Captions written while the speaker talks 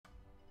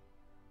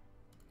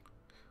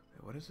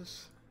what is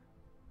this?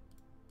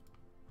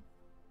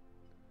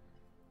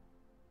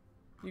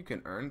 You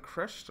can earn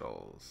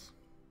crystals.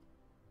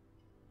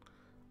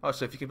 Oh,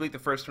 so if you complete the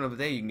first one of the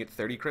day, you can get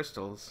 30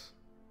 crystals.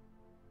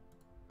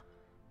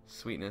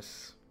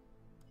 Sweetness.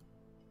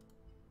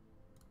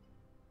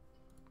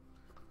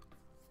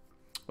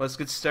 Let's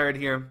get started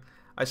here.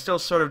 I still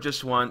sort of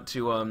just want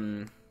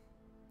to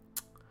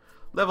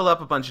level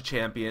up a bunch of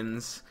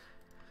champions.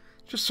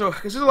 Just so,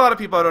 because there's a lot of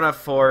people I don't have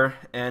 4,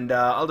 and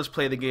I'll just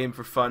play the game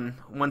for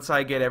fun. Once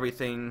I get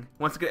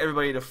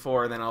everybody to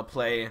 4, then I'll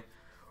play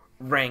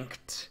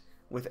ranked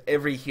with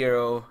every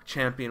hero,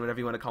 champion, whatever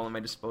you want to call them, at my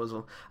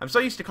disposal. I'm so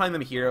used to calling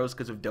them heroes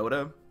because of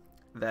Dota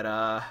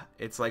that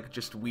it's like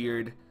just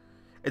weird.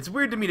 It's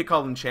weird to me to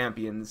call them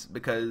champions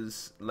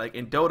because, like,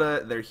 in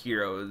Dota they're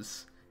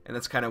heroes, and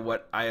that's kind of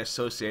what I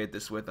associate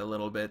this with a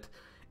little bit.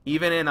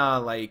 Even in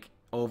like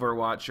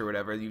Overwatch or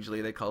whatever,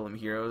 usually they call them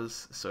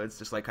heroes, so it's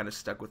just like kind of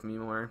stuck with me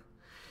more.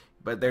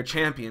 But they're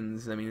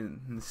champions. I mean,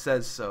 it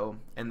says so.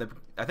 And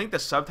I think the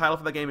subtitle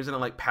for the game isn't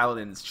like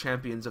Paladins,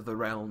 Champions of the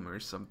Realm or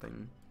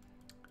something.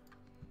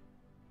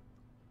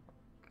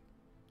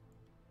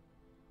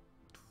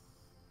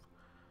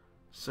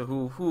 So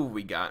who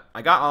we got?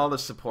 I got all the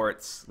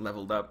supports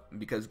leveled up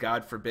because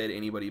God forbid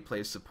anybody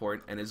plays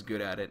support and is good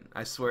at it.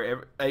 I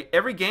swear,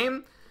 every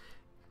game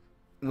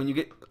when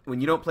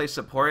you don't play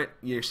support,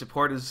 your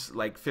support is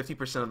like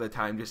 50% of the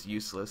time just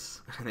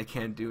useless and they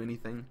can't do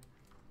anything.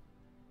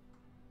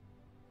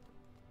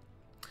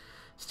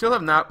 Still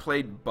have not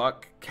played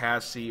Buck,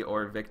 Cassie,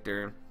 or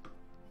Victor.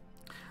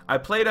 I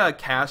played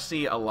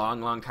Cassie a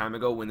long time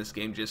ago when this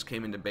game just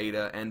came into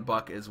beta, and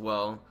Buck as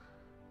well.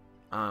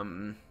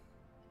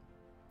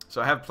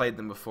 So I have played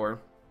them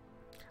before,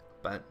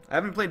 but I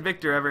haven't played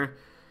Victor ever.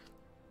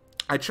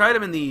 I tried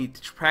him in the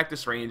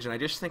practice range, and I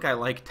just think I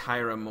like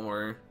Tyra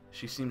more.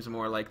 She seems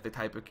more like the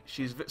type of...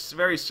 She's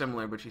very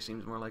similar, but she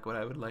seems more like what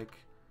I would like.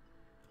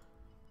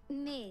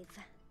 Maeve.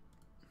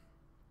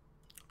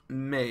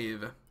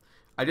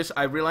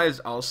 I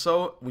realized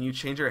also, when you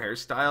change her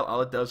hairstyle,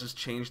 all it does is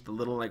change the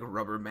little, like,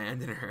 rubber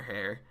band in her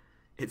hair.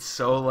 It's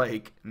so,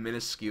 like,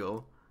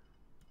 minuscule.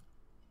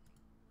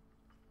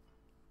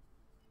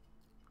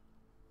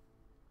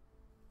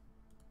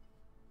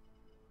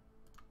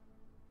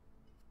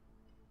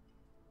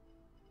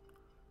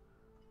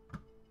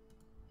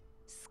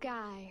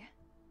 Sky.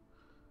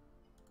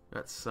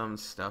 Got some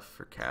stuff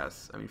for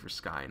for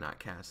Sky, not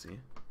Cassie.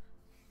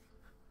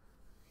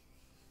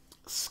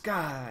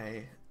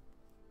 Sky.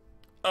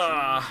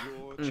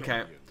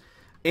 Okay.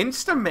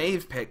 Insta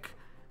Maeve pick.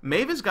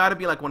 Maeve has got to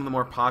be like one of the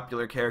more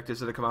popular characters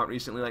that have come out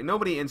recently. Like,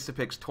 nobody insta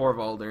picks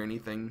Torvald or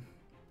anything.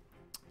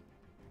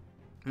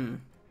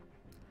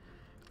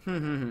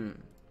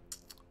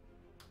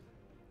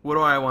 What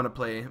do I want to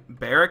play?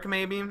 Barrack,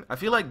 maybe? I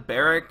feel like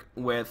Barrack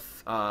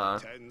with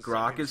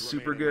Grok is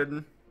super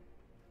good.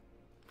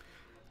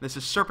 This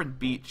is Serpent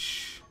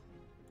Beach.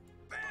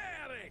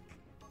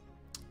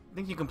 I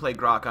think you can play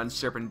Grok on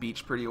Serpent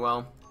Beach pretty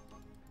well.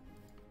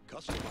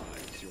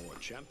 Customize your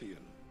champion.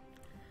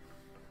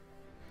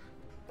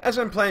 As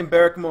I'm playing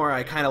Barrack more,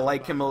 I kind of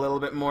like him a little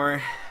bit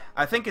more.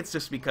 I think it's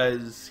just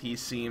because he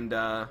seemed...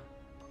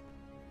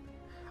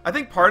 I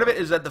think part of it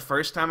is that the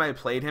first time I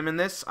played him in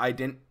this, I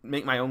didn't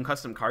make my own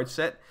custom card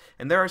set.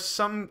 And there are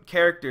some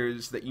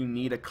characters that you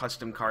need a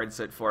custom card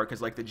set for, because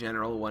like the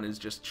general one is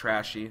just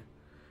trashy.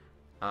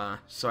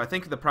 So I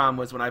think the problem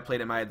was when I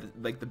played him, I had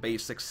like the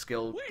basic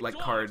skill like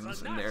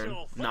cards, and they're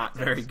not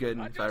very good,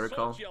 if I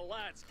recall. So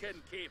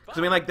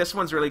I mean, like, this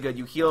one's really good.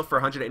 You heal for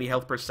 180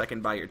 health per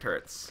second by your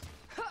turrets.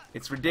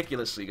 It's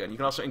ridiculously good. You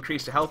can also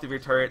increase the health of your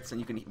turrets,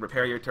 and you can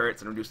repair your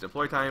turrets and reduce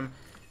deploy time.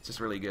 It's just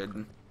really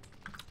good.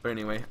 But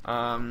anyway,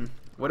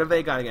 what have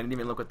they got again? I didn't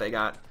even look what they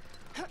got.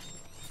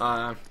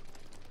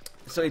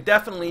 So it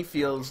definitely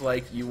feels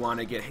like you want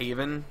to get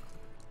Haven.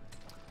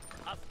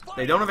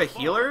 They don't have a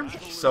healer,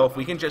 so if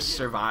we can just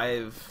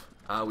survive,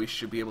 we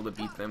should be able to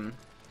beat them.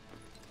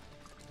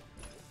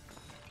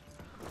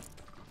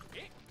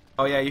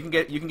 Oh yeah, you can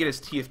get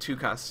his TF2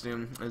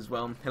 costume as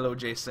well. Hello,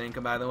 Jay Sanka,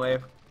 by the way.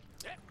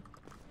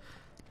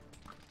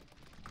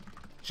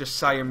 Just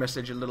saw your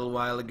message a little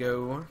while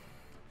ago.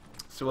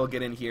 So we'll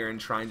get in here and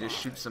try and just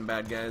shoot some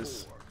bad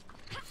guys.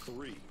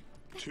 3,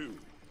 2,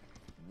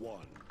 1.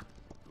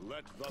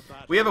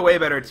 We have a way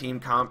better team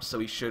comp, so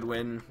we should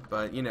win,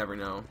 but you never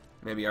know.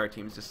 Maybe our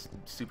team's just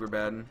super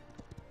bad.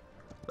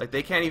 Like,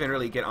 they can't even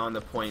really get on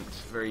the point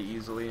very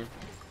easily.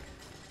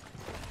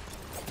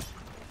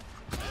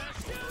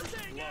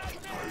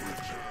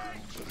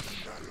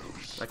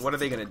 Like, what are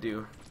they gonna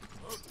do?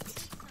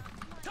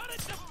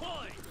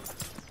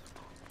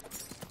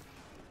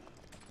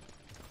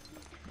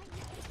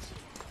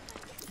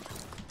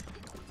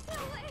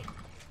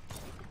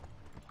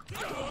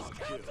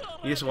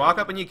 You just walk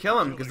up and you kill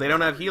them, because they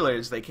don't have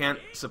healers. They can't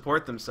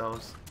support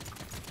themselves.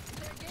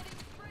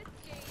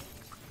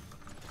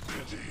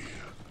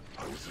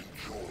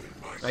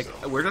 Like,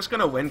 we're just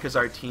gonna win because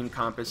our team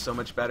comp is so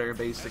much better,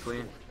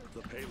 basically.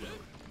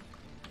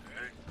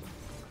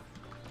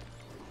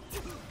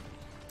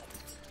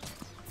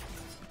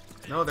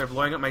 No, they're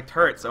blowing up my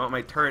turrets. I want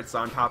my turrets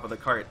on top of the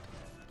cart.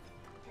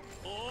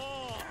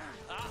 Oh,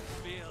 that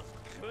feels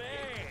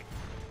great.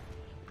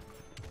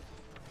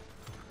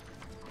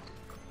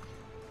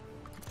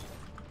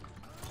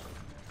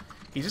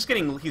 He's just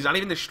getting... He's not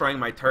even destroying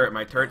my turret.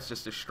 My turret's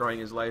just destroying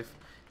his life.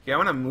 Okay, I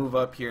want to move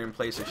up here and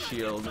place a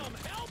shield. Some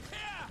help here.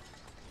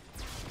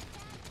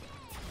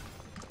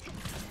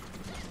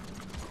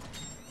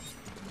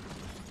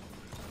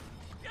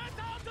 Get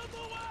out of the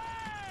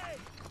way!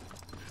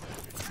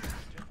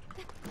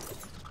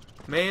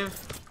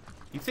 Maeve,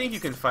 you think you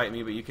can fight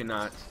me, but you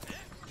cannot.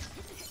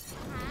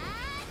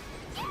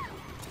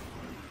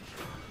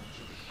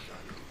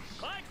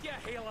 Like your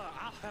healer,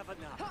 I'll have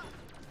enough.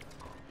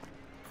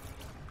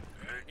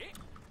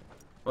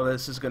 Well,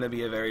 this is going to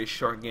be a very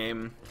short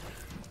game.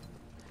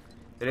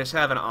 They just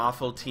have an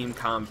awful team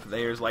comp.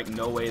 There's like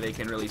no way they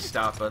can really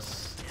stop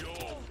us.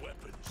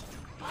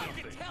 I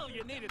can tell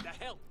you needed the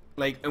help.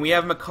 Like, and we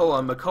have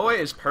Makoa. Makoa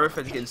is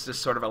perfect against this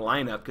sort of a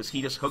lineup because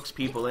he just hooks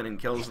people in and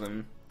kills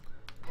them.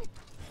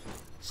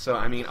 So,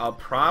 I mean, I'll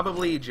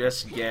probably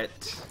just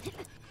get...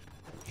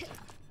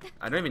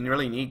 I don't even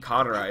really need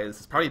Cauterize.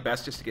 It's probably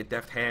best just to get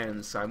Deft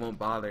Hands, so I won't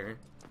bother.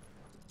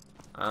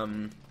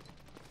 I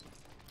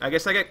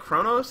guess I get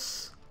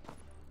Chronos?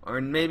 Or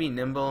maybe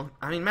Nimble.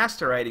 I mean,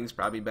 Master Writing's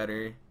probably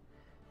better.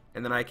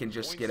 And then I can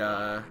just get,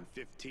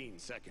 15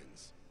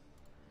 seconds.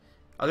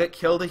 I'll get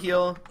Kill to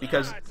Heal,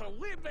 because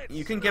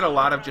you can get a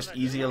lot of just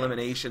easy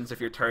eliminations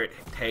if your turret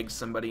tags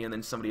somebody and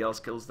then somebody else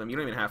kills them. You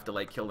don't even have to,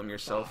 like, kill them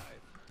yourself.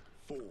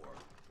 5, 4,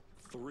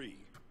 3,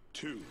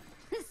 2.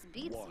 This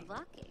beats One.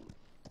 blocking.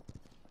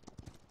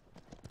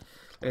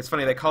 And it's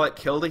funny, they call it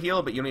Kill to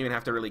Heal, but you don't even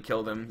have to really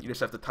kill them. You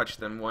just have to touch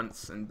them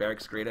once, and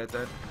Barrick's great at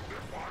that.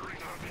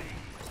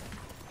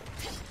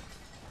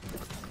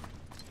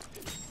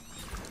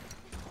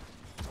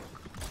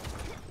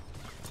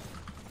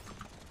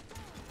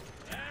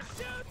 They're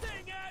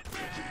shooting at me!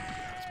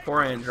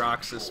 Poor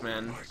Androxus,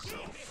 man.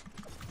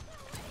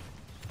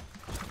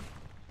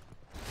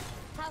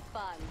 Have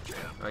fun.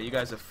 Oh, you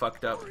guys have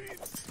fucked up.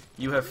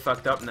 You have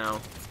fucked up now.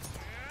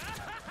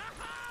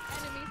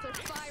 Enemies are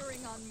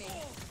firing on me.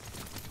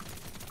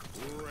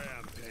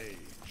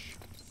 Rampage.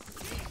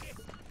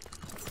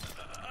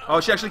 Oh,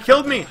 she actually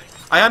killed me!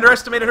 I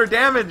underestimated her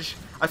damage!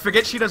 I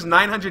forget she does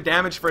 900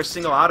 damage for a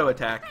single auto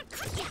attack.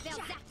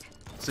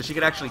 So she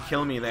could actually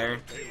kill me there.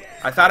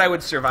 I thought I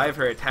would survive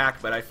her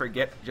attack, but I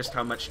forget just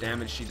how much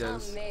damage she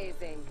does.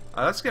 Amazing.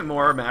 Let's get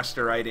more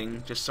Master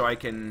Writing, just so I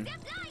can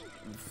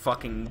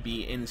fucking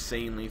be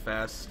insanely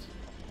fast.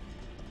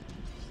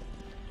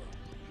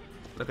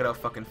 Look at how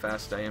fucking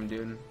fast I am,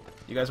 dude.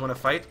 You guys want to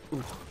fight?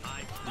 Ooh,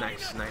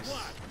 nice, nice.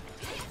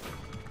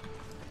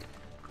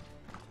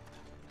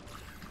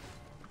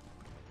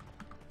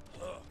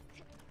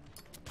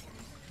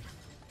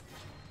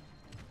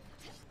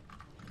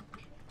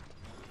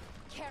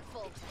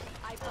 Careful.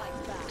 I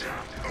fight back.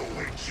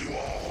 Awaits you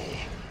all.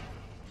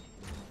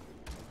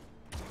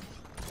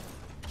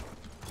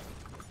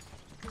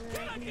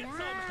 Get some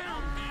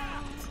help here!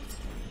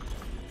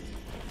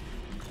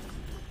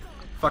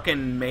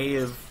 Fucking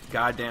Maeve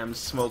goddamn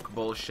smoke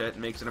bullshit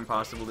makes it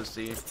impossible to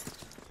see.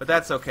 But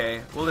that's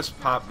okay. We'll just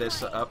pop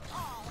this up.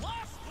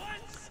 Last one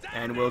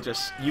standing! And we'll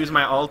just use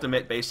my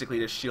ultimate basically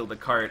to shield the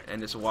cart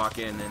and just walk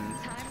in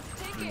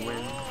and win.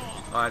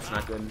 Oh, that's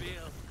not good.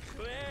 Feels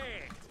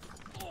great.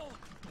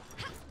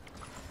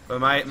 But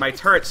my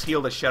turrets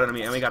heal the shit out of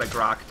me, and we got a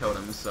Grok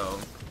totem, so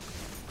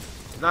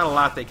there's not a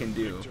lot they can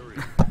do.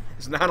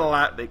 There's not a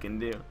lot they can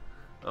do.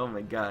 Oh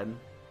my god.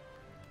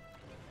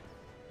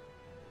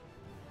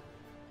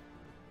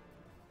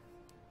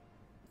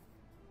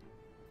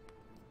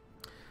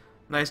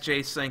 Nice,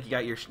 Jace. Thank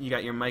you. You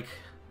got your mic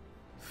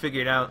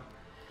figured out.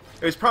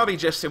 It was probably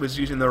just it was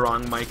using the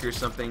wrong mic or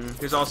something.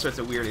 There's all sorts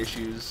of weird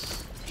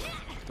issues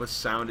with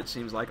sound, it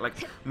seems like. Like,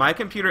 my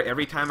computer,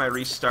 every time I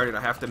restart it,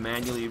 I have to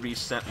manually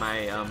reset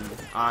my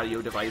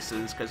audio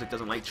devices because it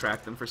doesn't, like,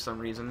 track them for some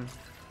reason.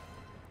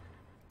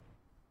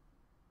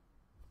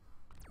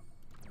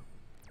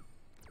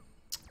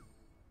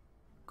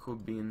 Cool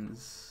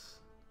beans.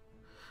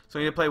 So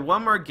I need to play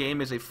one more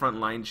game as a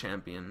frontline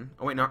champion.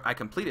 Oh wait, no, I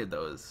completed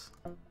those.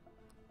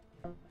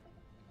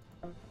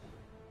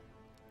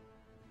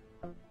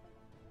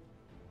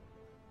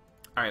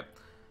 Alright.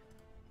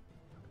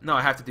 No,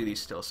 I have to do these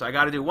still. So I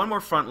gotta do one more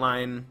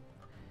frontline,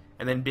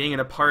 and then being in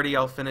a party,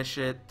 I'll finish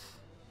it.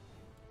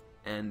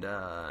 And,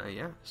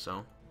 yeah,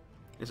 so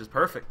this is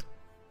perfect.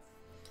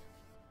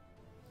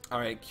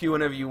 Alright, Q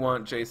whenever you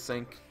want,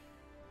 J-Sync.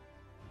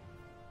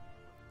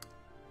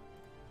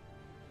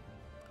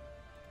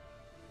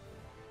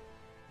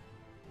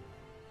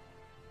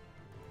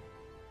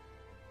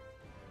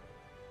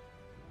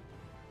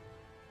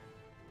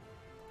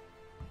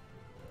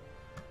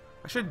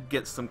 I should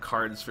get some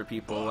cards for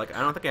people. Like,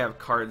 I don't think I have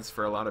cards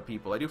for a lot of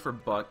people. I do for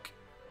Buck.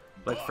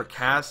 Like, for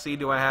Cassie,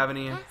 do I have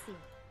any?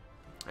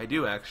 I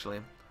do, actually.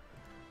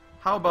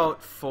 How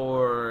about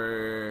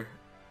for...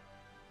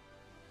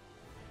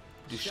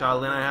 Do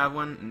Shaolin I have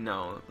one?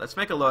 No. Let's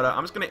make a loadout.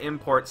 I'm just gonna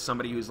import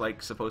somebody who's,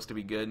 like, supposed to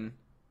be good.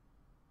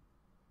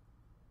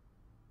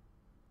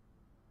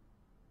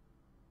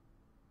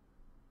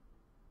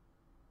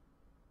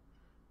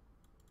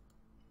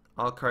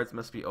 All cards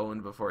must be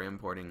owned before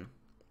importing.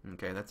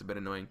 Okay, that's a bit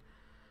annoying.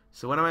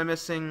 So what am I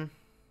missing?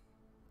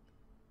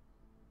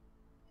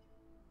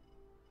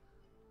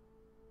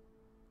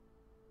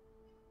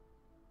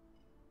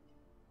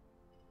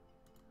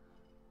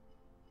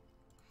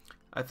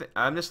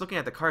 I'm just looking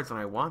at the cards when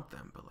I want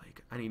them, but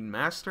like I need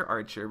Master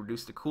Archer,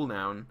 reduce the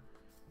cooldown,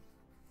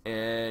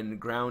 and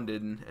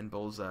Grounded and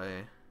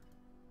Bullseye.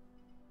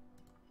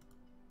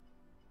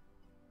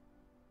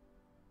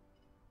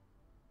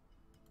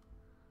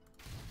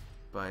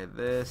 Buy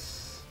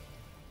this.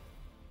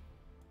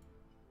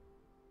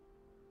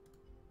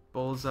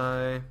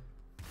 Bullseye.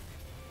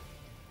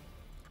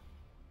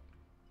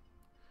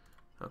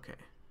 Okay.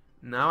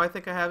 Now I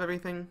think I have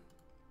everything.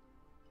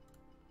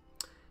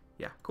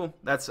 Yeah, cool.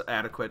 That's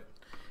adequate.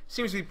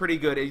 Seems to be pretty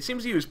good. It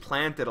seems to use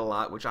Planted a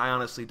lot, which I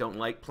honestly don't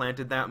like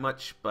Planted that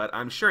much, but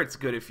I'm sure it's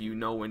good if you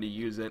know when to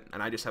use it,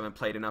 and I just haven't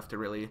played enough to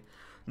really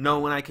know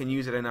when I can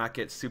use it and not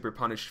get super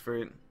punished for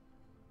it.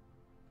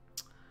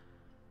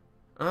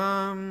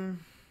 And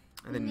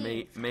then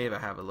Maeve I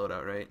have a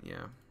loadout, right?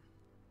 Yeah.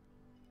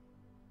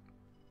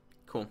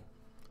 Cool.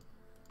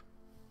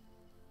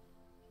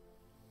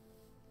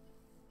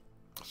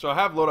 So I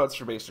have loadouts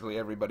for basically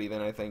everybody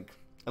then, I think.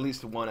 At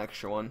least one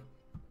extra one.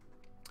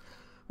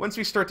 Once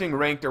we start doing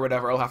ranked or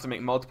whatever, I'll have to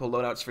make multiple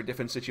loadouts for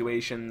different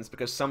situations,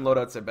 because some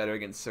loadouts are better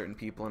against certain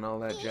people and all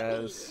that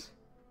jazz.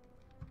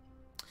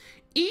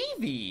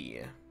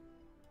 Eevee!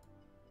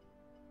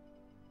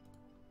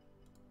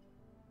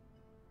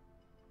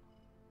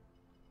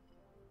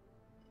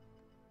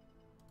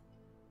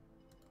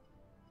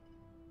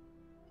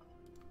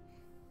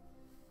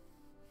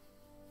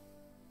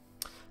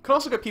 Can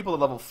also get people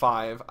to level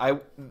 5.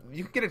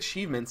 You can get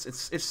achievements.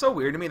 It's so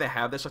weird to me they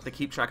have this, like they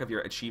keep track of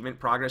your achievement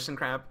progress and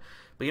crap,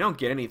 but you don't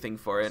get anything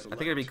for it. I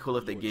think it'd be cool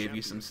if they gave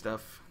you some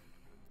stuff.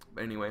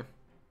 But anyway.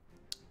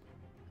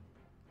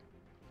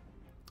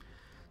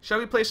 Shall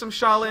we play some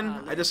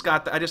Shaolin?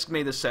 I just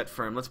made the set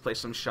for him. Let's play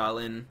some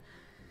Shaolin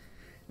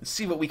and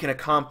see what we can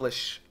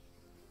accomplish.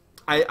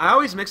 I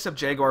always mix up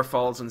Jaguar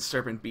Falls and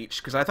Serpent Beach,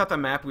 because I thought the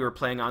map we were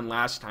playing on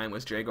last time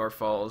was Jaguar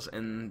Falls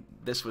and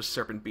this was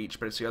Serpent Beach,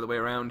 but it's the other way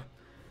around.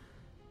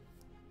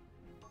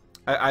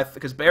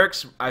 Because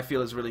Barracks, I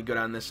feel, is really good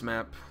on this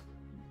map.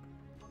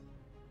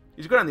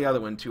 He's good on the other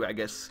one, too, I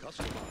guess.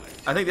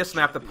 I think this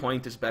map, the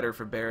point, is better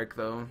for Barrack,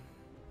 though.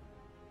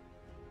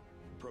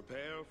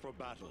 Prepare for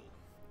battle.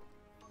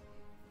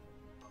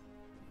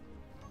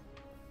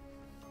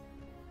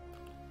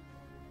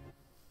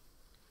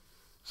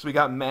 So we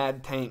got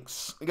mad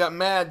tanks. We got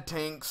mad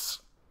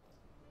tanks.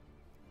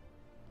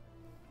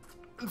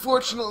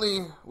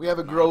 Unfortunately, we have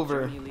a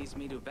Grover. Journey leads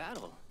me to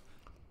battle.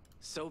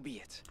 So be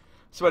it.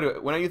 So anyway,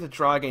 when I use the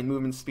draw, gain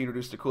movement speed,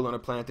 reduce the cooldown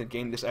of planted,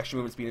 gain this extra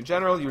movement speed in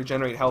general, you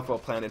regenerate health while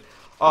planted.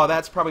 Oh,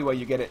 that's probably why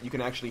you get it. You can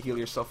actually heal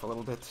yourself a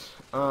little bit.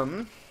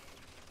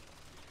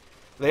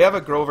 They have a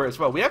Grover as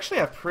well. We actually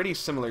have pretty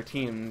similar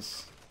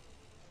teams.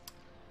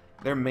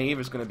 Their Maeve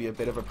is going to be a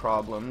bit of a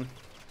problem.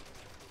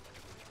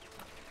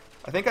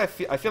 I think I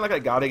feel like I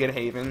gotta get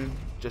Haven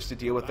just to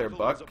deal with their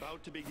Buck.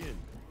 About to begin.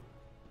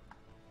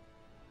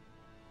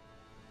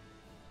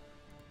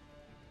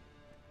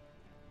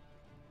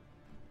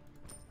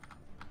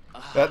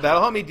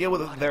 That'll help me deal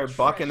with their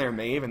Buck and their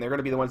Maeve, and they're going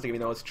to be the ones that give me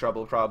the most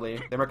trouble, probably.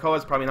 Their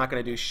Makoa's probably not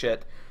going to do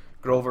shit.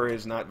 Grover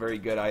is not very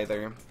good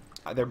either.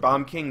 Their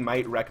Bomb King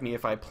might wreck me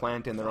if I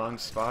plant in the wrong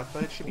spot,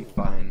 but it should be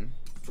fine.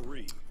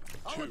 3, 2,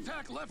 I'll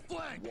attack left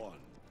flank. 1.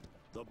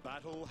 The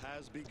battle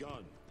has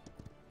begun.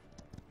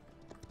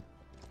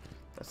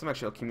 That's some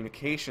actual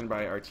communication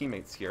by our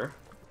teammates here.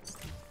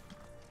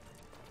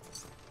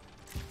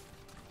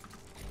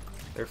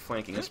 They're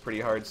flanking us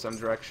pretty hard some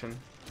direction.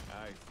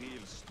 I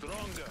feel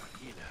stronger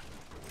here.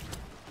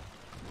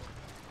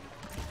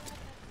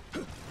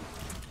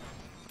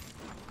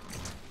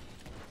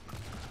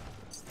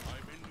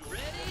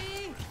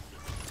 Ready?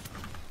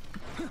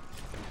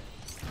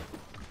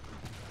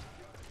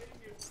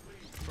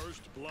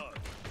 First blood.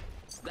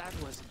 That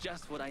was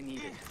just what I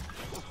needed.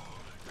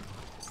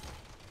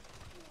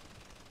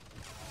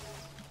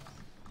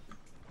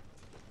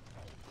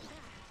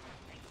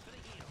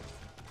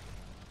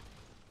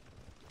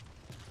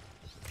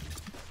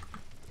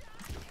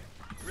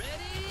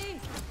 Ready?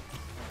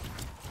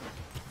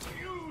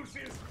 Fuse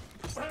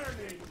is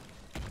burning.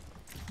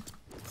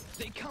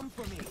 They come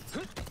for me.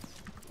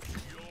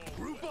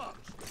 Group up.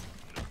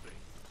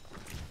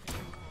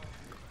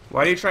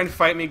 Why are you trying to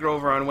fight me,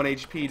 Grover, on 1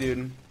 HP,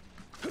 dude?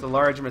 It's a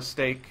large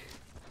mistake.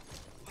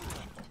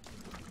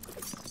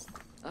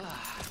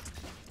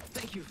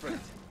 Thank you, friend.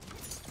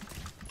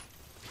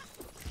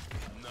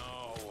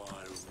 Now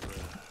I rest.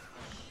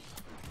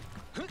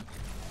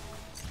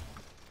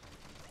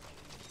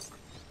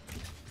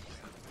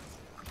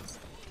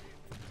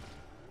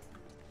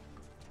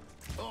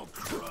 Oh,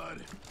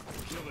 crud.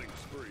 Killing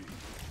spree.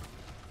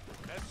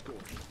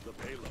 Escort the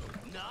payload.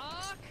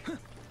 Knock.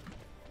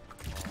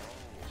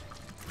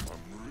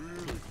 I'm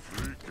really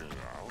freaking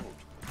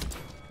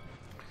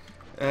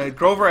out.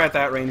 Grover at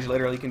that range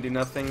literally can do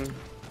nothing.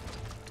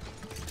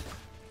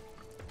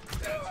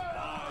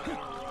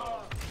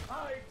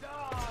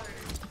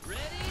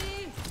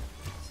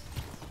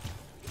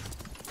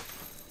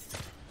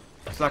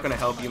 not gonna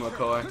help you,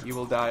 Makoa. You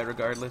will die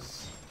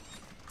regardless.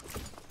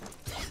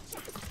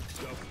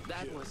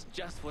 That was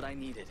just what I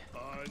needed.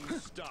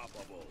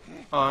 Unstoppable.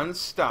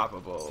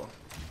 Unstoppable.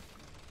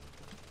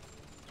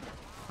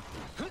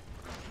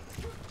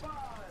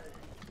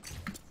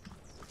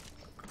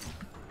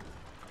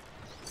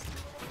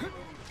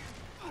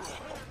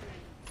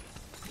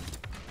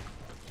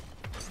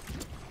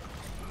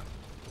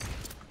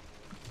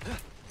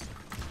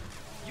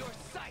 Your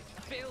sight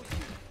failed you.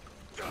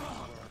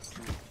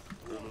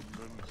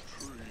 Elementary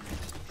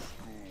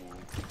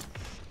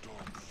school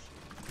stops.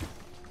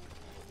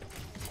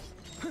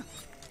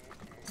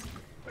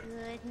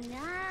 Good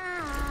night.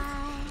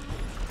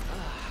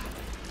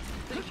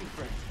 Thank you,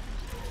 friend.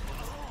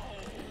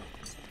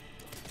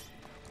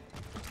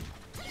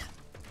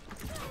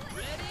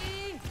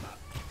 Ready?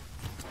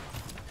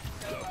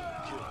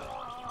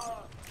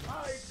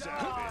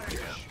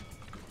 Savage.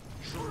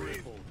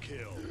 Triple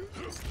kill.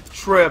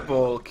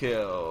 Triple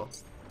kill.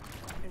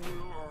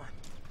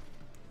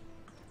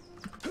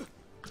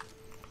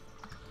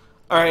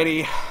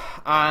 Alrighty.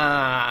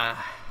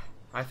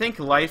 I think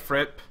Life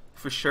Rip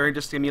for sure,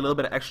 just to give me a little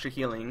bit of extra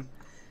healing.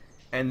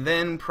 And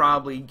then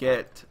probably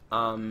get,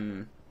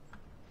 should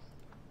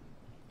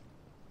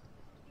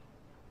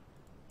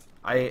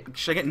I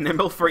get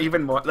Nimble for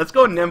even more? Let's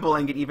go Nimble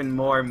and get even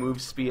more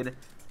move speed.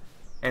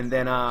 And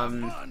then,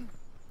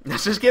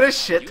 let's just get a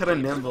shit ton of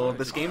Nimble.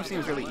 This game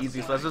seems really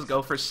easy, so let's just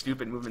go for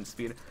stupid movement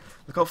speed.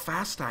 Look how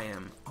fast I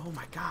am. Oh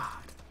my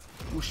god.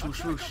 Whoosh,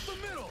 whoosh, whoosh. The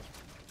middle.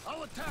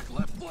 I'll attack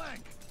left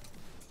flank.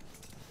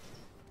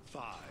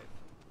 5,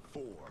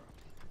 4,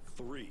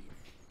 3,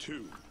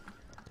 2,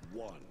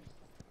 1.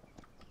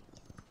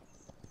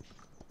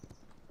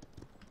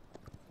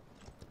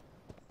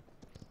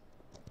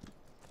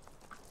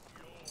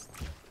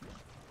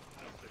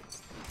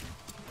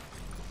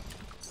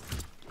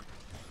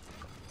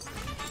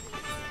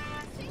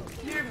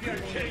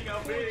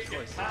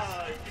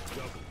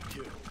 Double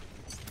kill.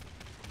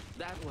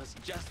 That was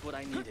just what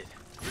I needed.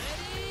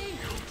 Ready?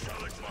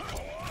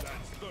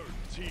 That's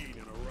 13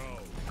 in a row.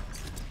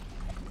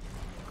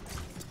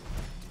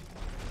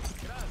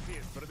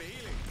 Gracias for the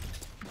healing.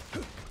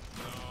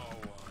 Now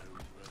I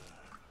rest.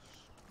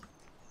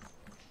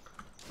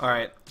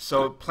 Alright,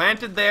 so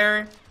planted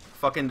there,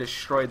 fucking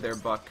destroyed their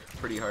buck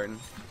pretty hard.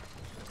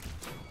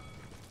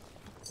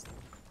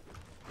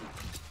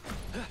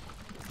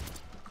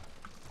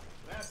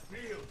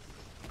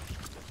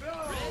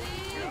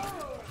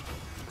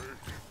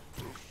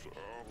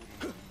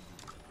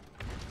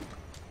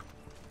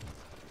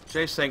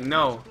 Jay's saying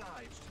no.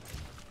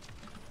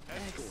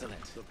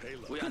 Excellent. The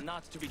payload. We are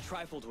not to be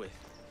trifled with.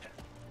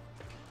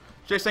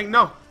 Jay's saying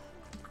no.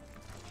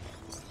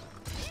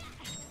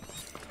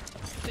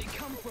 They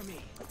come for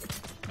me.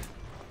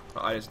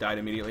 Oh, I just died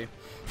immediately.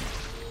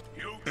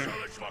 You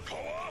challenge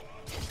Makoa?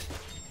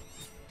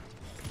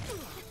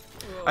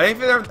 I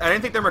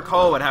didn't think their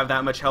McCall would have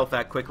that much health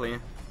that quickly.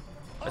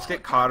 Let's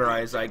get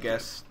Cauterized, I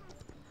guess,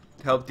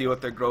 to help deal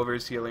with their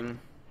Grover's healing.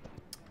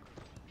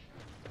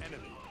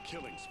 Enemy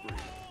killing spree.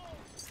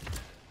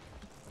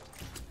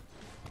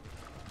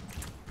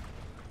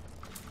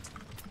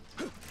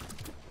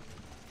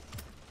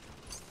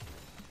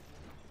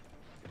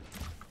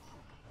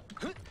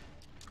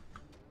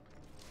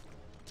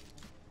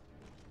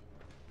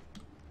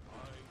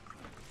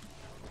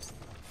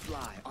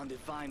 Fly on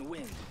divine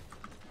wind.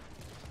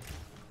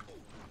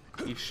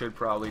 He should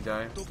probably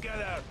die.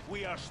 Together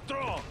we are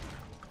strong.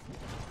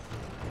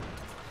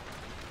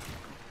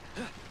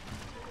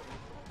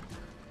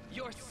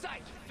 Your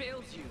sight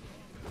fails you.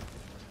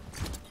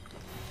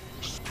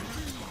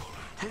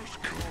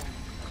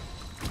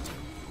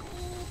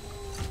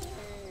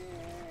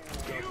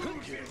 Double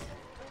kill.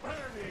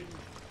 Burning.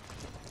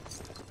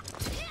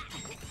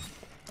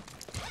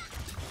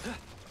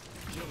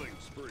 Killing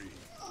spree.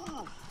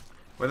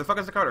 Where the fuck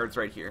is the Carter? It's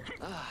right here.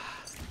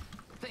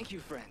 Thank you,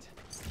 friend.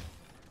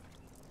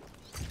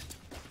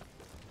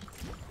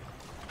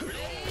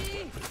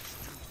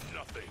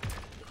 Nothing.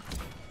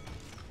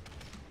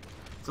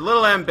 It's a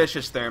little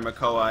ambitious there,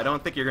 Makoa. I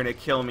don't think you're gonna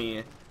kill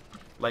me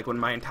like when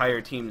my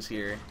entire team's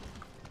here.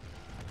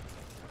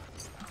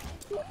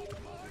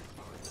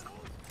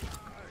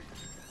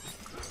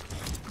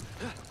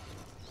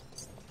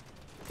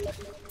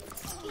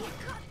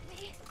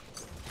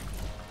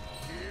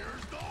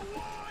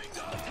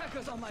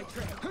 Attackers on my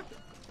trail.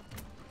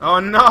 Oh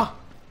no!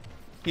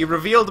 He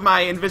revealed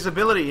my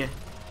invisibility.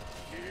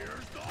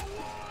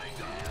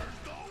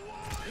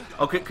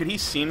 Oh, could he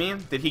see me?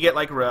 Did he get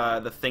like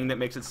the thing that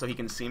makes it so he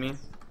can see me?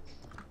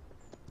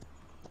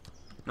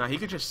 No, he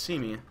could just see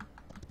me.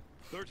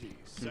 30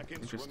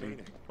 seconds Interesting.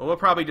 remaining. Well, we'll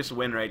probably just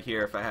win right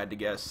here if I had to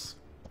guess.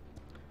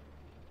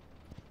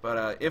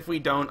 But if we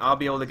don't, I'll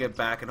be able to get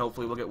back and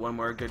hopefully we'll get one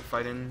more good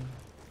fight in.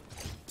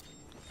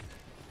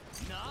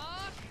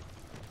 Knock.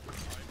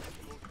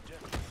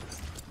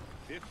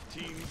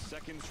 15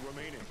 seconds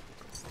remaining.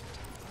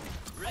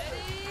 Ready?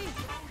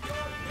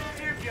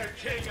 Give your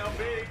king a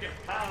big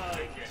hug.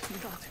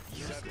 Not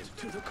used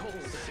to the cold.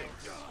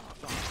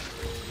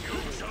 You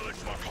challenge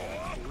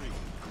Makoa?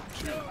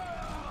 3, 2,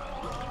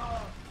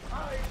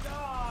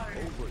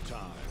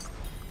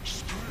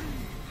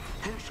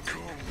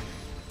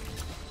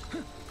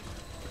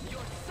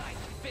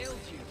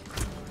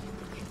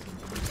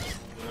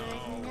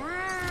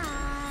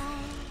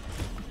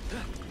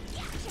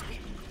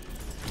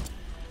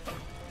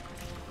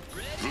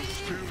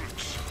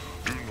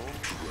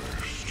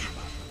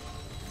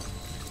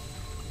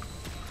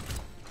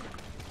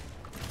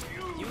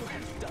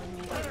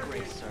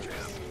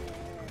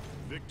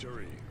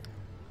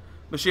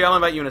 Bashir, I'll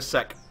invite you in a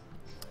sec.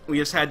 We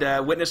just had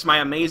to witness my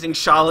amazing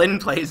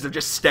Shaolin plays of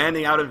just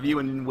standing out of view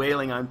and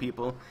wailing on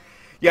people.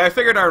 Yeah, I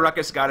figured our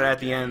Ruckus got it at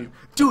the end.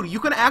 Dude, you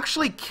can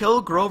actually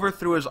kill Grover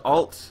through his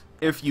ult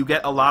if you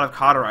get a lot of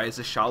cauterized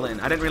as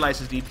Shaolin. I didn't realize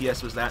his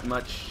DPS was that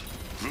much.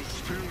 The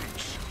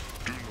spirits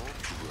do not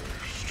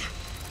rest.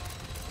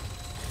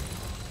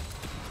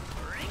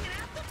 Bringing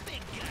out the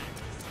big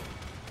guns.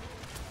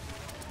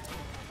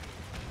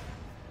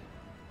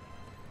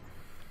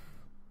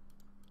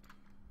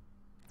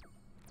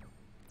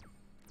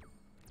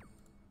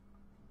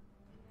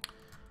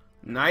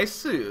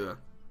 Nice.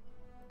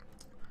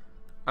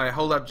 Alright,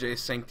 hold up,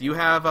 J-Sync. Do you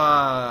have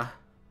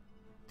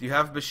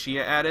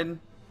Bashia added?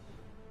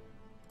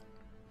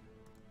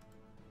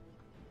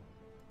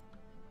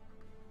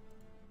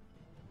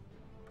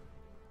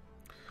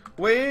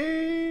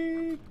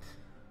 Wait.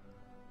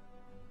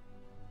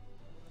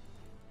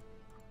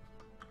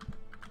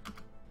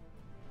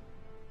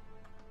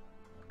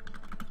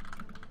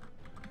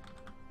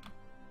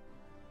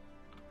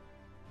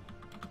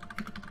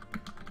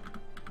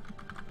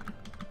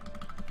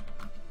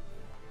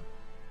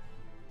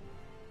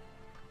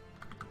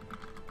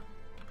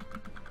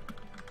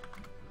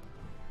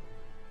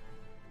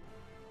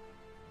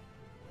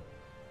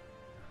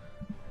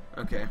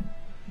 Okay.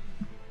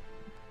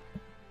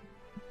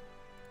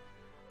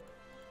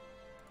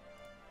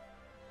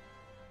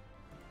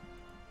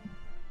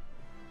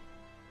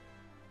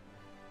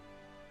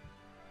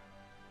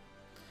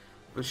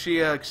 Will she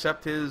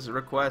accept his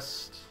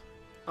request?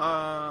 This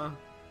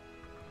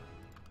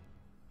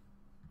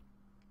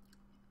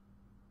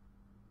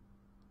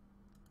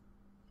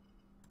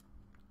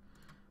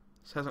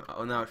hasn't.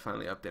 Oh, now it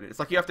finally updated. It's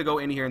like you have to go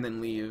in here and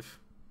then leave.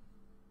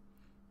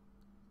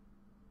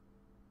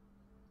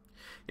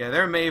 Yeah,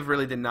 their Maeve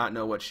really did not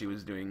know what she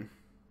was doing.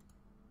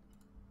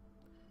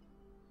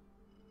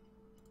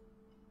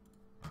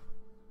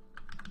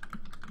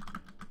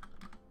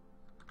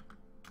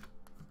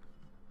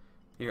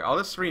 Here, I'll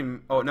just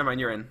stream. Oh, never mind,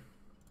 you're in.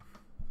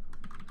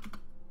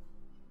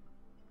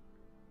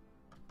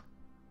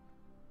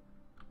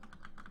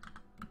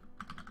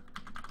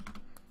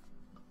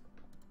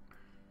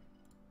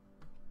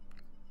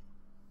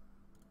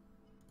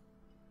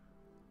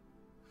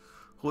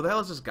 Who the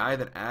hell is this guy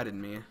that added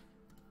me?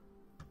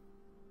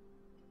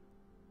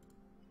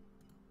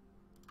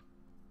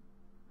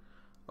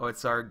 Oh,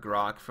 it's our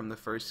Grok from the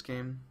first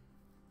game.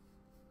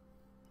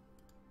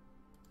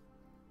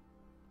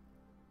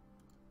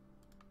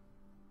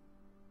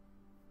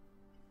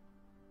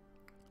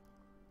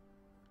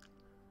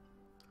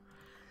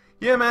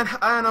 Yeah, man,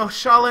 I don't know.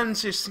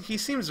 Shaolin's just, he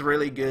seems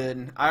really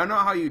good. I don't know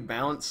how you'd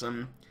balance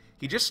him.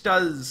 He just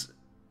does,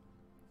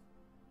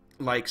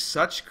 like,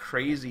 such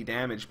crazy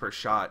damage per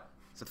shot.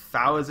 It's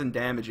 1,000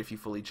 damage if you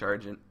fully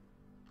charge it.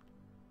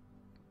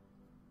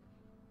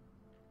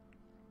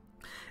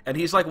 And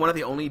he's like one of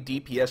the only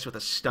DPS with a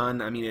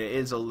stun. I mean, it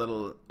is a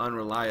little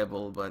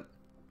unreliable, but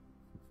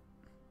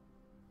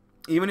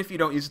even if you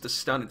don't use the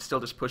stun, it still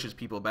just pushes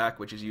people back,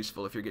 which is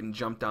useful if you're getting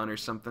jumped on or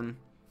something.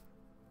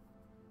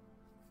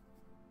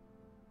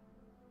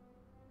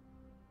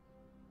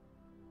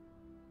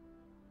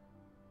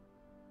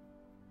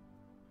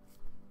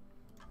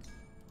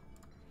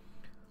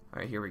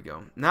 Alright, here we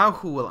go. Now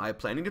who will I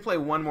play? I need to play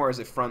one more as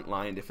a front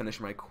line to finish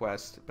my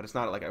quest, but it's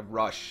not like a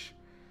rush.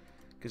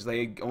 Because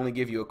they only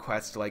give you a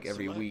quest like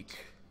every week.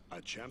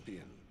 A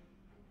champion.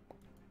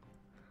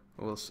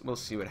 We'll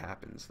see what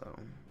happens though.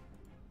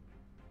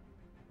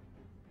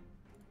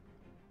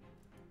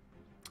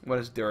 What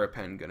is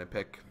Durapen gonna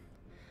pick?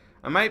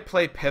 I might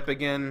play Pip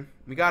again.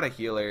 We got a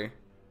healer.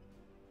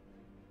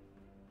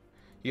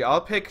 Yeah,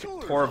 I'll pick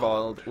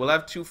Torvald. We'll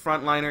have 2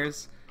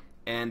 frontliners,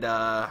 and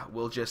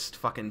we'll just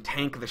fucking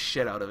tank the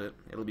shit out of it.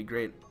 It'll be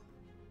great.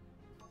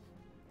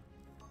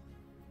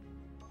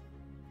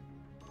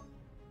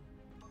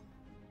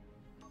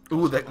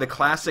 Ooh, the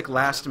classic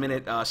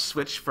last-minute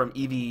switch from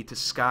Eevee to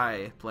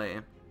Sky play.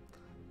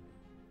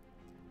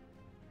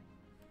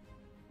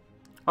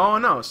 Oh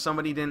no,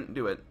 somebody didn't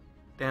do it.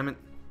 Damn it.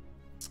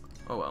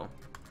 Oh well.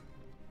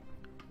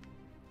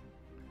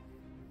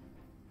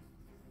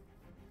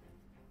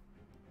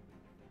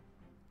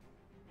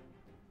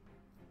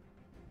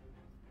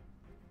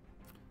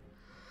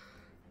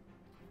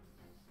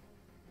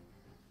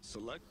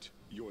 Select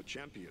your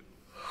champion.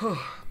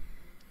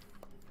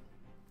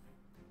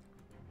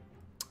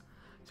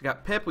 So we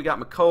got Pip, we got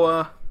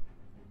Makoa,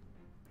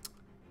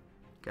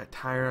 got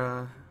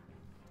Tyra.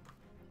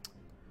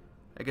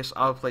 I guess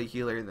I'll play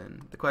healer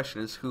then. The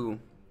question is who.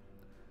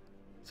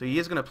 So he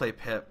is gonna play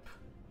Pip.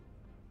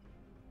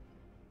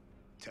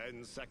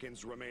 10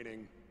 seconds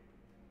remaining.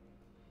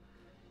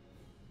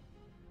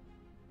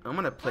 I'm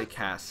gonna play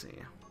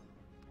Cassie.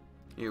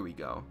 Here we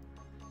go.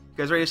 You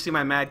guys ready to see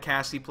my mad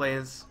Cassie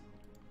plays?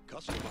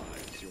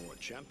 Customize your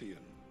champion.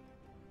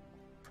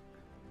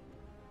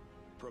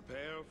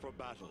 Prepare for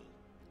battle.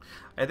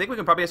 I think we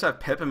can probably just have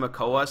Pip and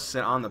Makoa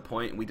sit on the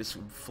point and we just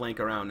flank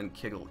around and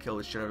kill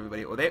the shit out of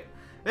everybody. Well, they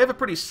have a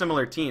pretty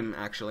similar team,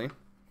 actually.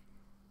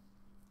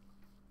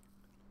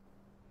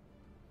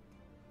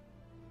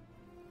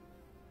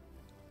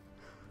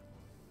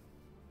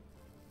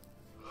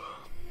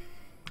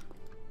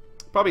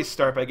 probably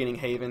start by getting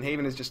Haven.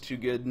 Haven is just too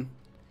good.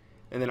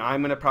 And then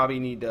I'm gonna probably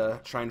need to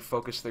try and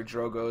focus their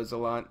Drogos a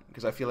lot,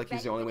 because I feel like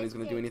he's the only one who's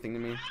gonna do anything to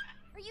me.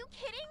 Are you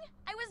kidding?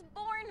 I was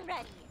born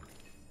ready.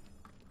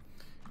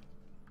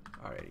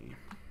 Alrighty.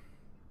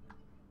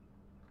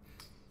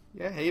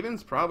 Yeah,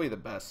 Haven's probably the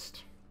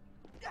best.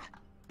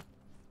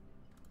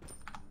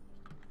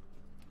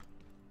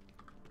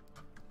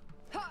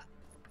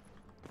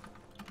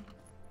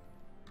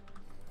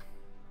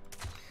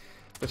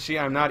 But see,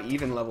 I'm not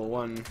even level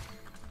 1.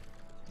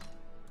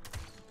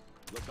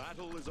 The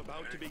battle is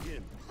about to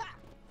begin.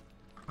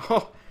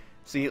 Oh,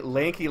 see,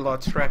 Lanky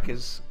Lautrec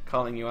is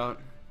calling you out.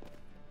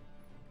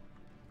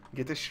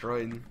 Get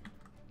destroyed.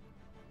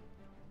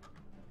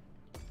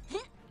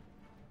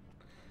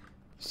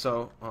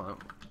 So,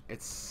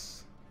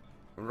 it's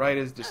right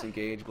as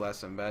disengage,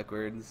 blast them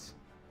backwards.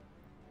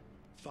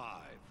 5, 4,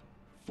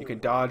 You can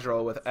dodge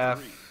roll with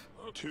F,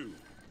 3, 2.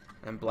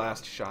 and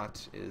blast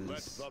shot Let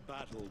is the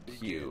battle begin.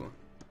 Q.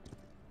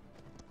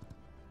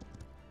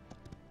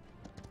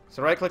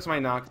 So right click's my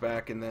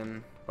knockback, and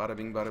then bada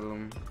bing bada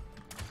boom.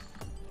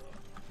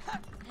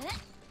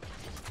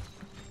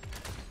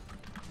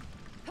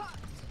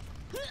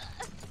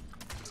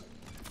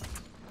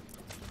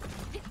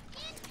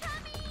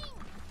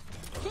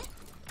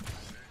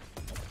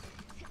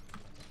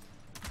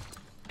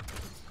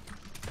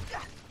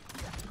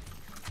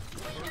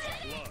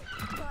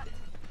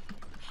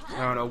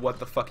 I don't know what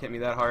the fuck hit me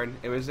that hard.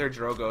 It was their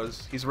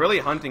Drogos. He's really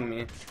hunting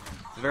me.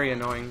 It's very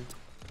annoying.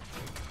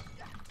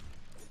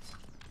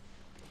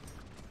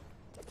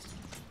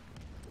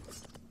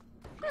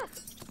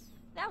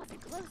 That was a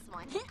close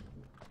one.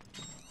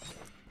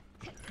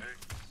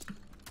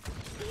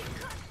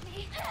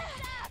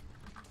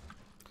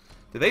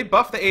 Did they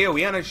buff the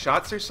AoE on his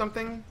shots or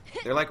something?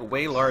 They're like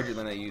way larger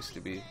than they used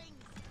to be.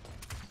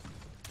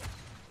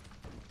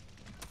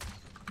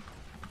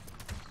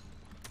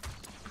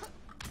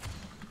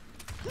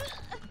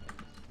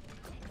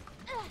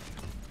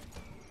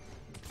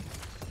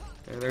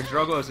 Yeah, their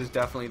Drogos is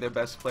definitely their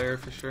best player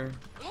for sure.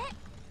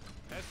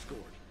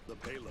 Escort the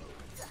payload.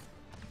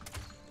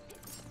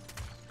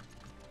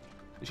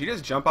 Did she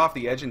just jump off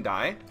the edge and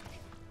die?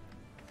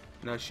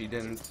 No, she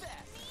didn't.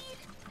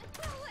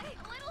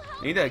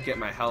 I need to get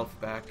my health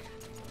back.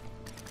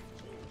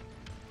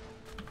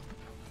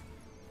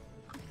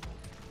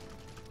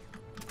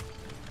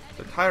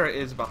 The Tyra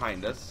is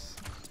behind us.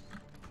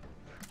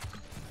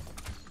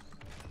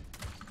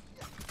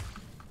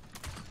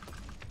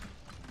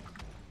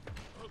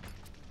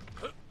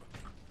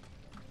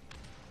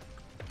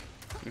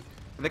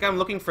 I think I'm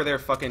looking for their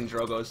fucking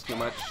Drogos too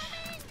much.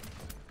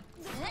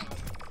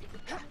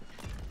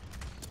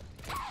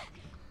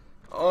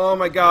 Oh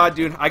my god,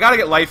 dude. I gotta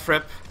get Life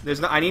Rip.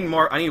 I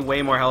need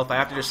way more health. I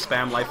have to just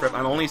spam Life Rip.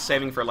 I'm only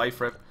saving for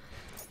Life Rip.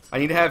 I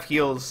need to have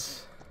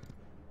heals.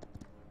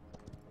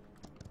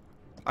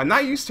 I'm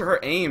not used to her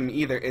aim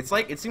either. It's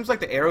like, it seems like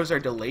the arrows are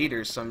delayed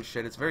or some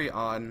shit. It's very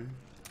odd.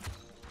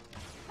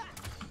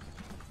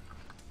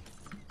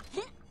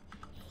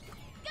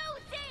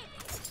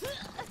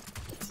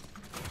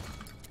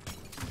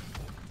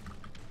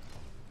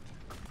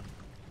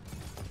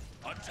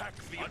 Attack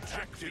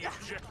the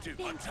objective.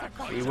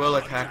 Attack. We will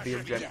attack the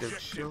objective.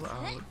 Chill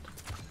out.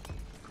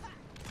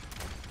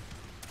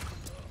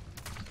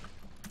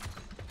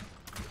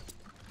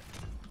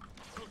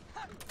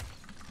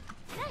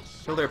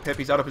 Kill their Pip.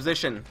 He's out of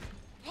position.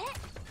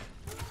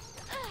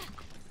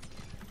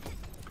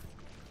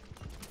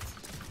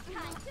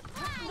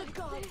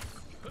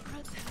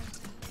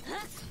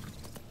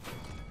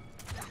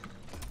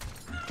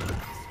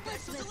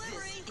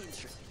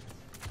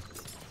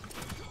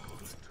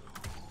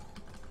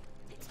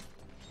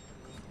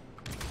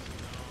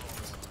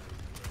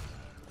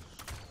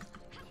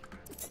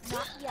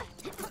 Not yet.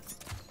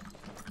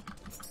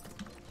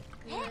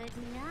 Good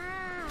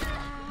night.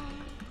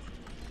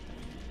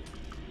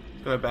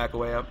 Gonna back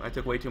away up. I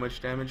took way too much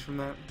damage from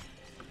that.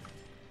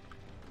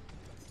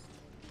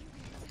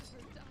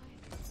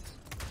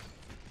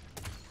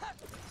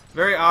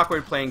 Very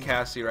awkward playing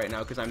Cassie right now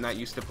because I'm not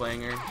used to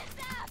playing her.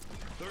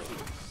 30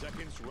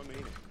 seconds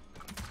remaining.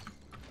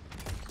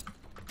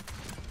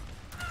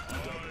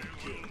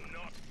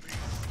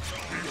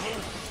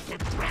 The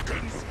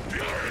dragon's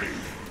fury!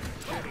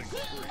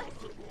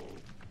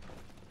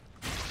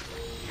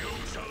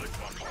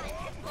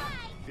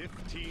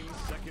 15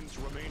 seconds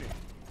remaining.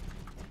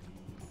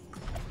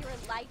 You're a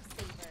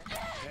lifesaver.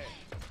 10,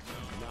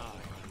 9,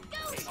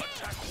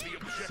 attack the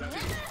objective.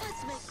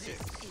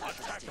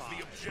 Attack the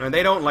objective. Man,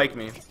 they don't like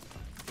me.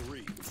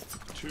 3,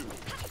 2,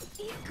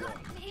 You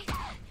got me.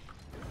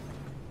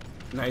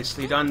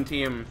 Nicely done,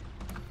 team.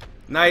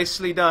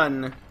 Nicely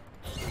done.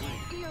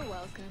 You're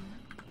welcome.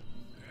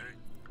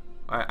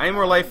 Alright, I am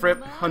more Life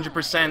Rip,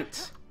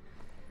 100%.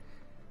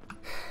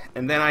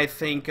 And then I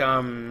think,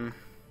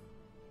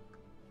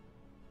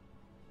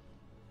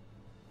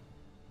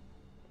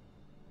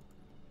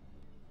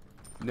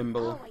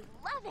 Nimble. Oh, I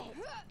love it.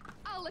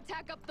 I'll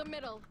attack up the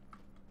middle.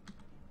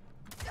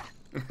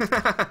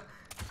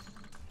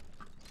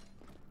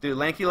 Dude,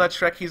 Lanky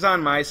Trek, he's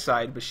on my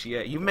side,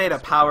 Bashia. You made a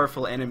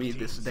powerful enemy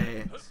this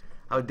day.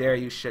 How dare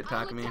you shit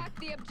talk me. Attack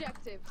the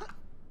objective.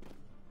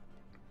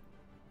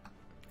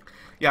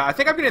 Yeah, I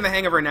think I'm getting the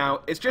hang of her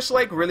now. It's just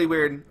like really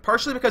weird,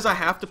 partially because I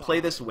have to play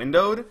this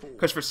windowed,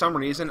 because for some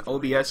reason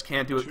OBS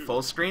can't do it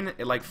full screen.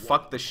 It like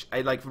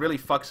it like really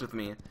fucks with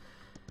me.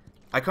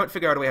 I couldn't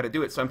figure out a way how to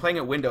do it, so I'm playing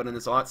it windowed and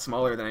it's a lot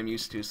smaller than I'm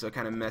used to, so it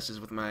kind of messes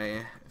with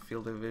my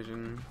field of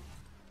vision.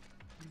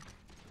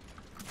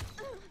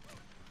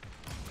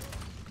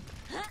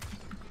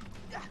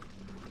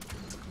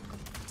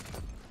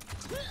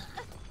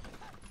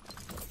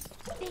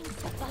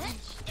 Thanks a bunch.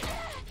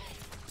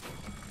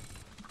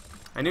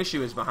 I knew she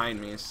was behind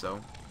me,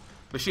 so...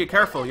 Bashia,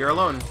 careful, you're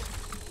alone.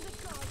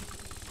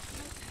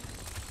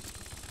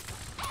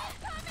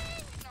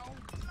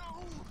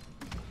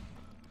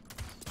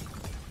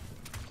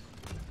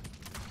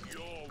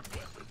 Your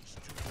weapons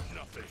do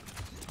nothing.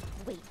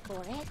 Wait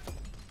for it.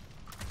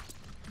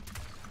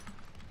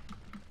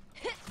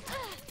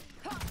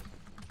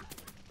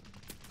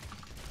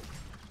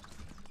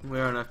 We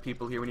don't have enough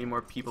people here, we need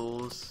more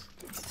peoples.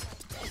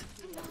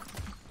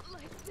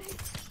 Like this.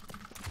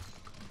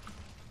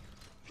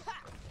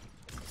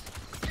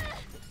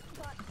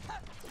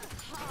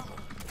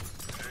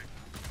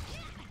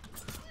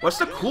 What's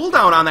the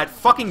cooldown on that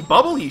fucking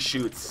bubble he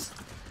shoots?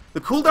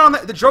 The cooldown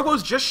that the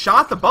Drogo's just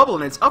shot the bubble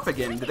and it's up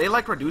again. Did they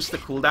like reduce the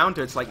cooldown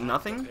to it's like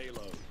nothing?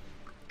 Payload.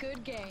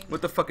 Good game.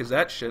 What the fuck is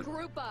that shit?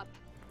 Group up.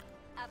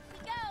 Up we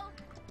go.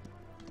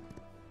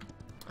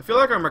 I feel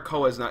like our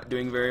Makoa's not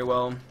doing very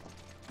well.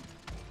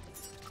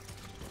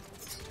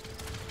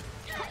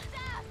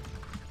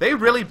 They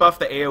really buffed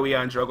the AoE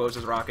on Drogo's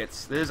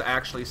rockets. This is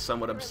actually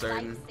somewhat You're a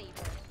absurd. lifesaver.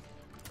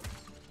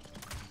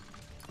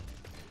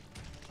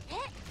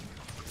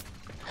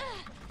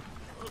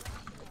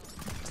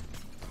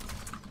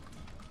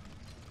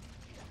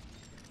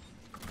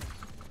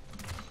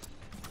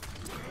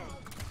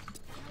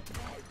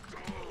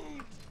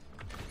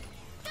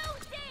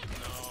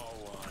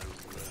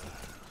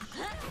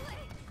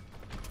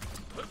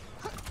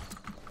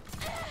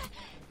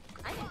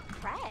 I'm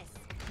impressed.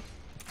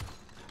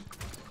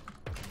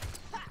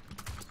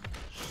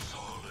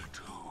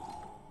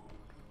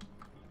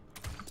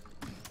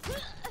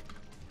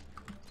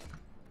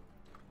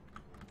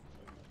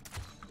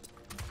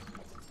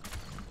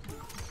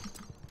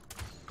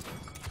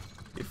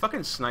 You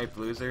fucking snipe,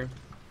 loser.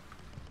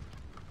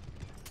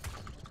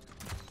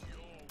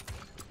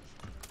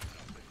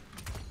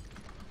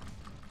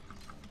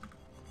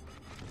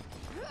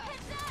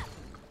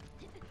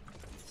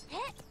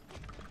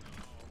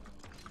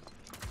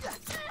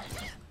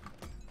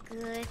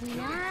 Good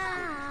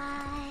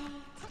night.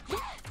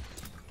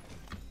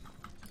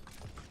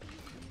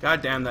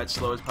 God damn, that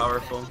slow is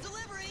powerful.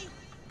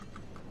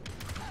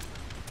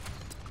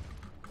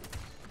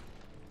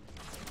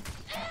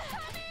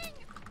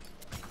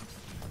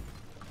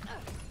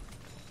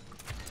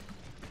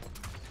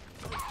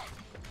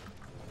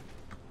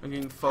 I'm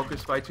getting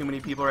focused by too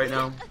many people right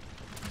now.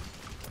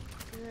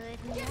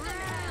 Good night.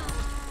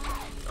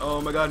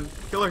 Oh my god,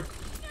 kill her.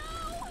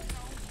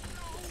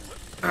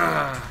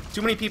 Ah,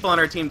 too many people on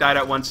our team died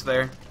at once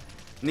there.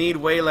 Need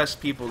way less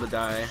people to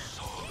die. That's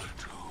on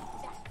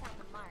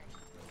the mark.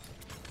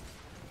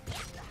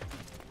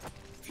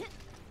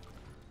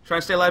 Try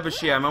and stay alive,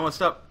 Bashia. I'm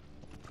almost up.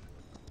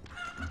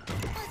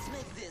 Let's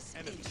make this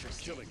Enemy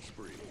interesting. killing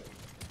spree.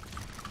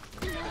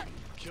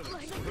 Killing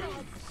spree.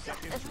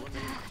 Seconds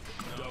remaining.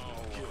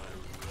 Double kill.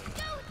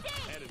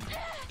 Enemy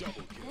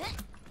double kill.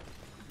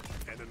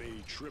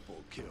 Enemy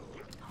triple kill.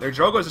 Their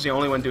Drogo's is the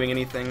only one doing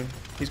anything.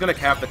 He's gonna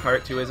cap the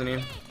cart too, isn't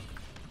he?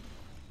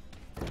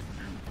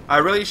 I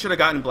really should have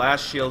gotten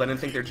Blast Shield. I didn't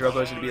think their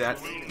Drogo's would be that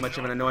much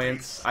of an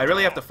annoyance. I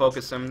really have to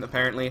focus him,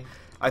 apparently.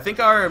 I think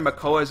our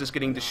Makoa is just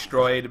getting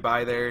destroyed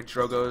by their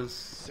Drogos.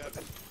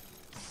 7,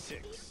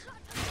 6.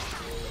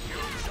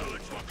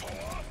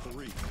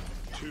 3,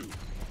 2,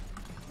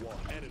 1.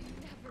 Enemy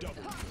double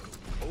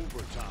kill.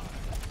 Overtime.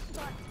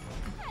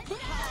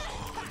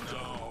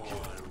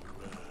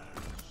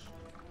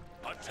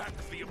 Attack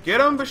the Get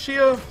him,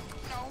 Bashia!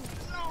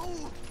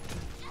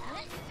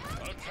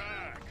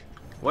 attack.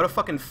 What a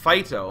fucking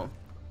fighto.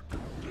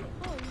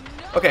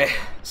 Okay,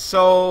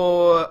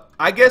 so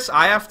I guess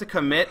I have to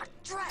commit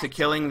to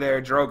killing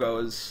their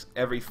Drogos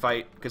every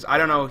fight, because I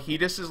don't know, he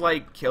just is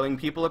like killing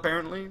people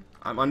apparently.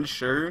 I'm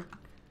unsure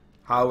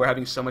how we're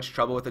having so much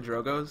trouble with the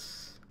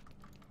Drogos.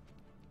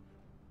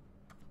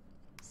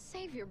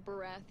 Save your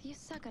breath. You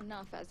suck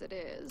enough as it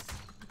is.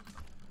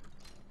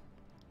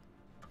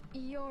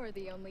 You're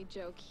the only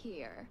joke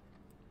here.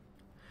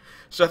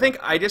 So I think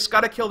I just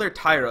gotta kill their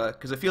Tyra,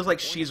 because it feels like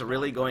she's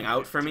really going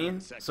out for me.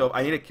 So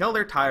I need to kill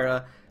their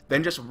Tyra,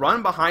 then just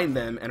run behind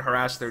them and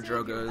harass their Save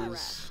your Drogos.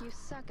 breath. You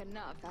suck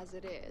enough as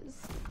it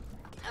is.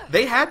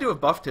 They had to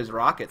have buffed his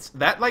rockets.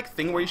 That like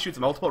thing where he shoots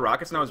multiple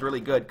rockets now is really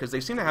good, because they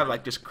seem to have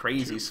like just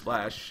crazy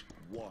splash.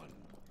 1.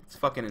 It's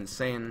fucking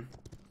insane.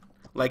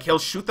 Like he'll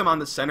shoot them on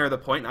the center of the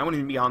point, and I won't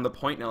even be on the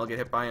point and I'll get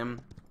hit by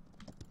him.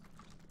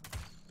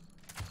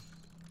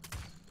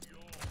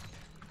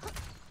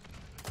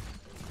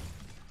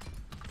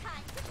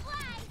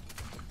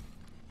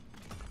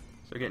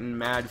 They're getting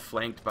mad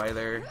flanked by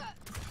their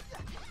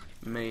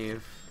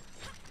Maeve.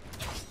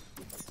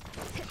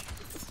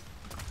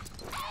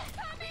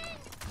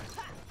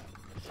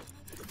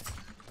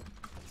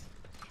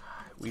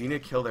 We need to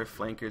kill their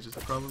flankers is the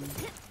problem.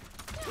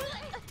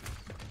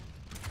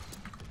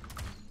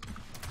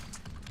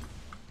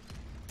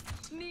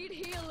 Need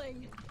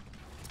healing.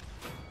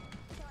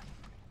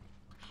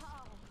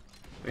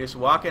 We just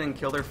walk in and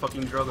kill their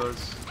fucking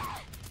Drogos.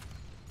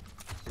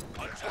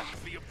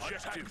 Attack the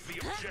objective.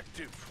 The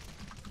objective.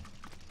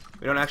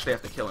 We don't actually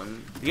have to kill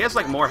him. He has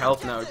like more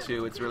health now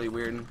too. It's really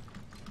weird.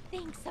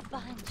 Thanks a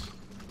bunch.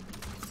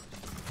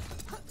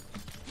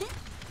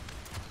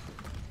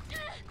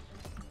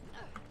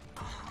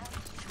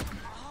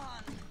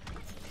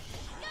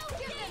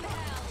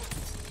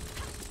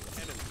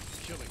 Enemy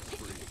killing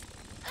spree.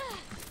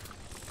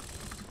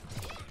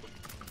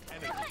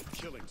 Enemy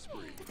killing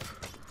spree.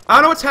 I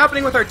don't know what's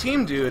happening with our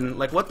team, dude.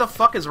 Like, what the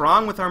fuck is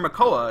wrong with our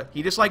Makoa?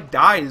 He just like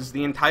dies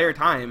the entire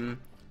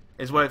time,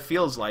 is what it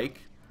feels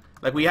like.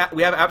 Like we have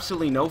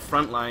absolutely no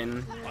front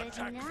line.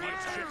 Attack the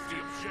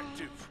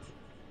objective.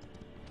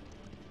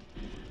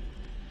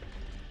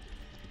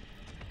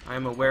 I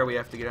am aware we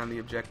have to get on the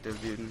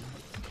objective, dude.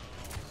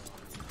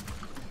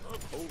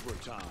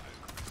 Overtime.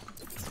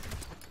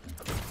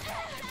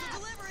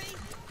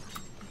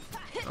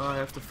 Oh, I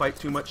have to fight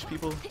too much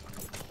people.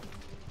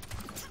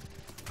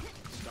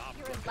 Stop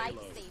You're the a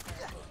payload. lifesaver.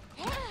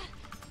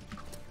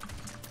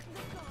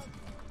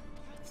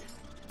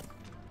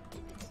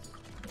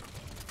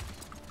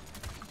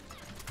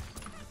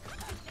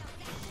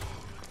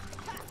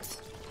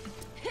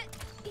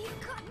 You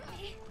got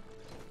me.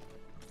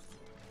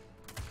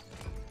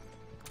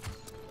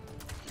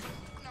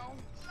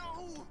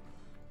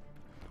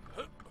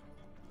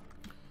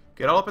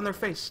 Get all up in their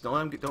face.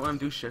 Don't let them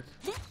do shit.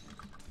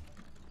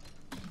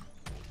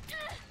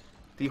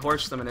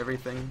 Dehorse them and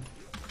everything.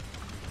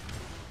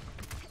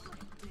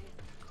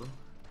 Cool.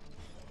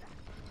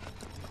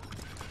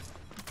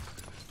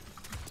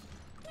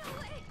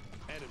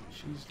 Enemy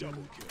She's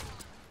double kill.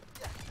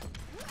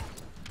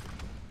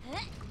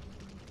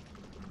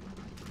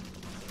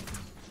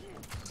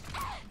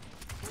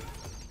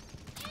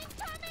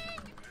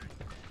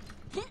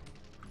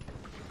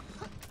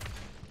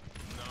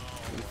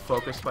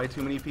 Focused by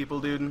too many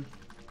people, dude.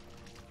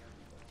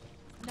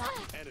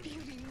 Enemy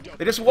double.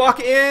 They just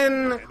walk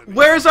in.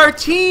 Where's our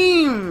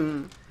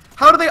team?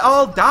 How do they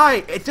all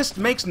die? It just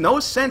makes no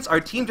sense. Our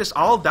team just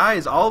all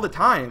dies all the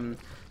time.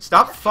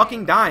 Stop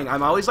fucking dying.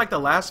 I'm always like the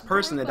last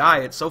person to die.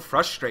 It's so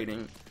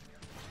frustrating.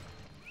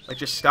 Like,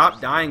 just stop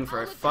dying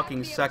for a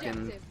fucking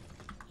second.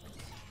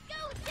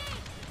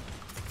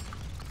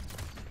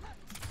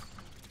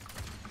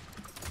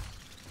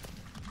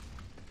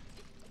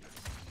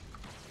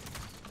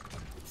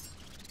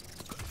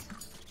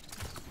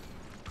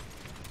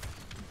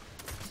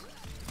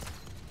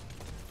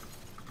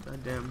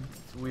 God damn,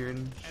 it's weird.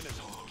 Enemy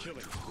killing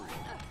spree.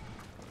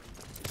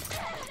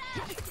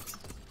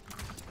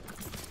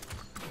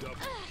 Double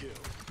kill.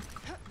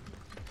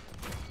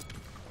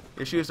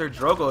 The issue is their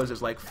Drogos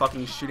is like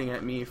fucking shooting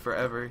at me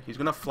forever. He's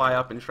gonna fly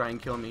up and try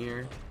and kill me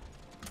here.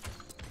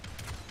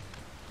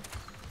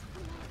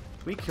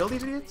 Can we kill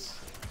these idiots?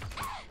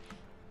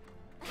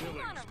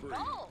 Killing spree.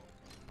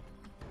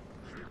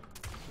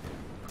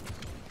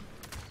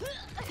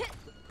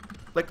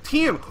 Like,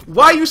 team,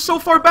 why are you so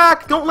far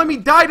back? Don't let me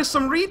die to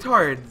some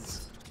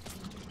retards.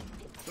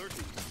 30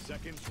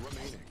 seconds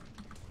remaining.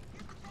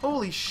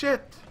 Holy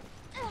shit.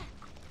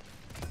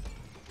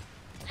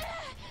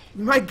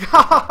 My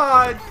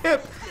god,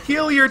 Pip,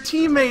 heal your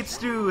teammates,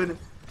 dude.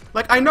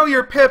 Like, I know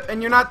you're Pip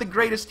and you're not the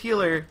greatest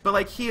healer, but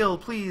like, heal,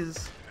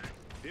 please.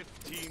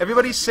 15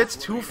 Everybody sits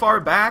too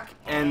far back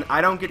and I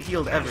don't get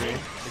healed ever.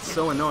 It's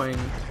so annoying.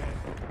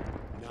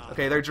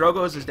 Okay, their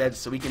Drogos is dead,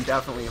 so we can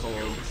definitely hold,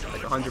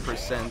 like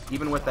 100%,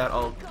 even with that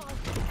ult.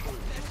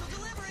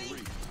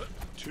 3,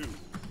 2,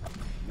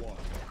 1.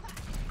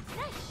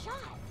 Nice shot.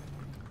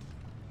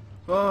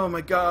 Oh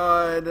my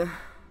god.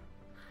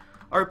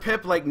 Our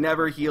Pip, like,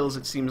 never heals,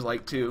 it seems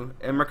like, too.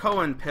 And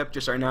Makoa and Pip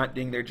just are not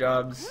doing their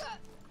jobs.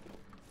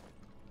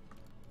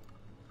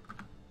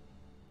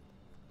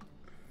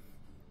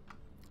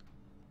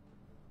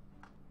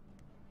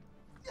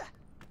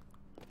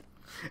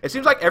 It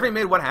seems like every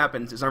mid what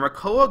happens is our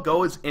Makoa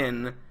goes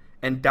in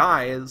and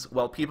dies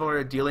while people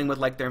are dealing with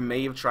like their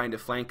Maeve trying to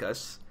flank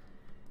us.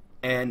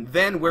 And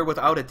then we're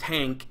without a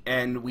tank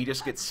and we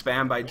just get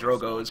spammed by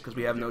Drogos because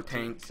we have no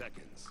tank.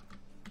 Seconds.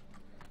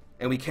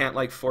 And we can't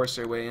like force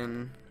our way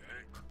in.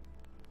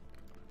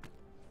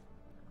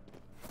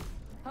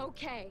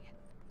 Okay.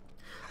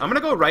 I'm gonna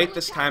go right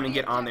this time and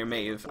get on their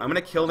Maeve. I'm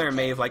gonna kill their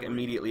Maeve like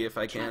immediately if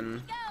I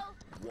can.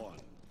 Go. 1.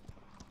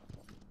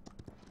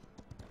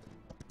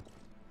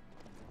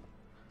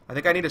 I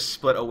think I need to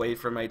split away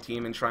from my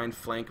team and try and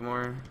flank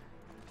more.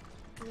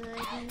 Good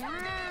night.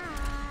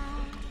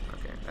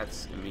 Okay,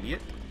 that's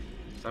immediate.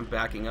 So I'm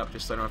backing up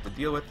just so I don't have to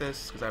deal with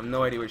this, because I have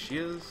no idea where she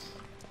is.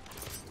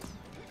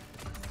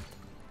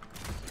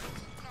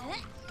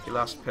 He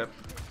lost Pip.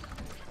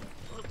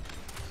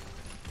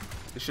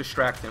 Just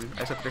distract him. I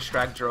just have to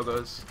distract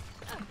Drogos.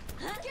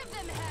 Give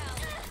them hell.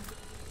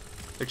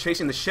 They're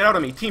chasing the shit out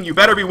of me. Team, you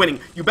better be winning.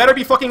 You better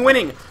be fucking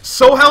winning.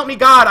 So help me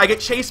God, I get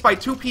chased by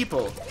 2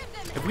 people.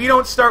 If we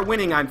don't start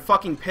winning, I'm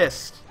fucking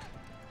pissed.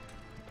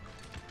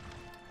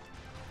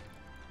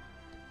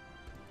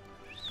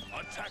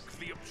 Attack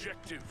the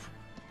objective.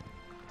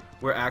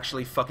 We're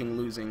actually fucking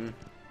losing.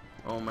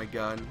 Oh my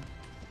God.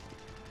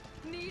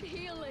 Need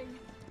healing.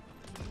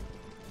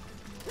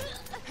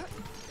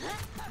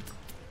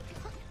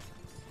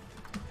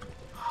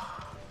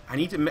 I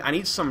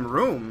need some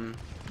room.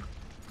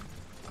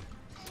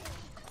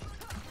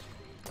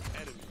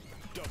 Enemy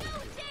double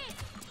kill.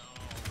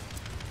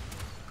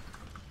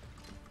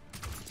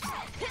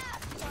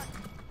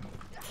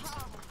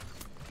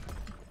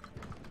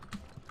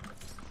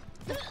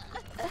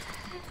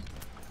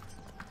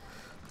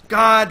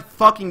 God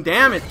fucking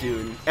damn it,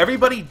 dude.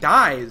 Everybody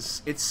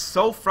dies. It's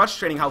so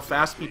frustrating how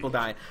fast people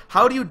die.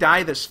 How do you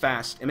die this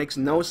fast? It makes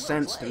no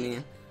sense to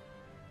me.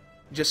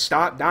 Just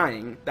stop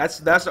dying. That's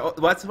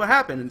what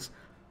happens.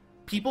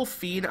 People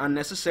feed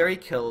unnecessary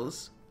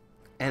kills,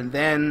 and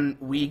then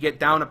we get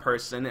down a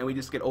person, and we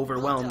just get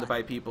overwhelmed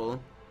by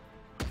people.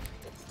 I'm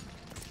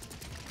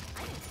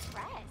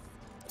impressed.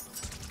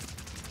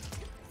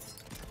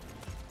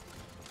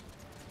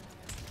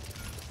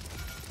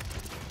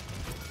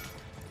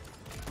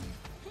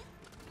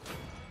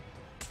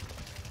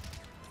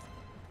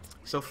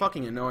 So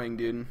fucking annoying,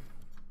 dude.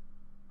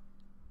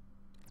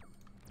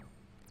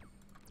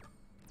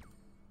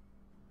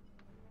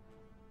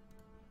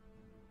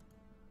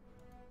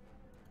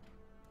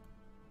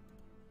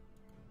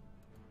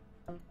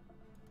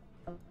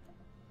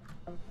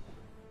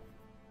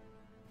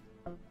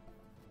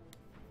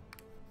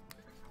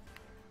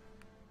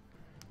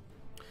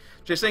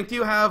 Just think, do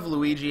you have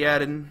Luigi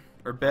added?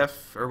 Or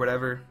Beth, or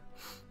whatever?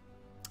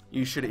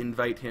 You should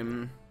invite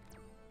him.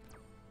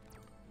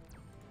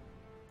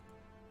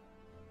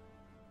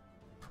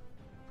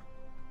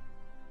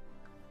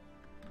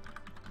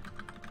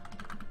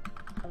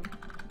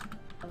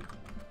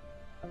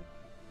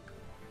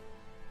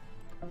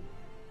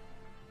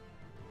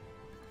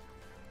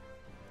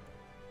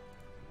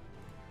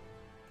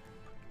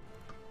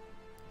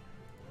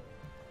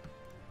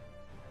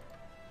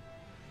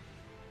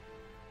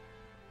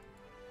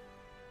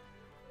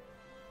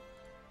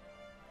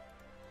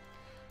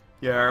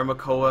 Yeah,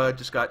 Armakoa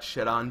just got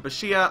shit on.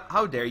 Bashia,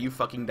 how dare you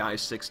fucking die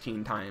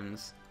 16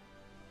 times?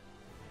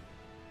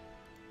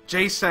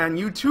 Jason,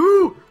 you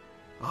too!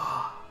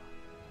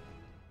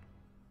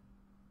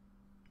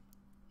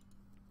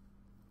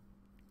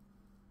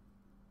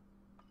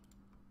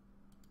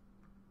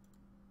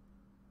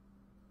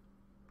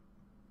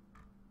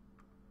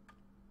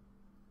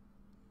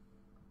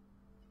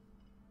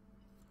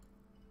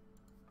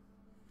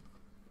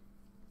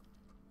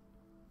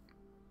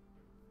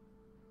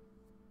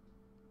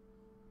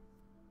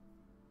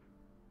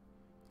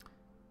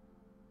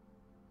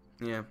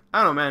 Yeah,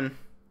 I don't know, man.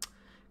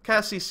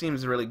 Cassie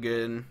seems really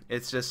good.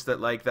 It's just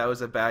that, like, that was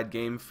a bad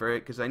game for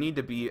it, because I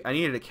needed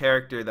a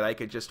character that I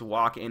could just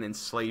walk in and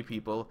slay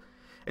people.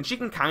 And she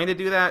can kind of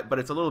do that, but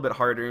it's a little bit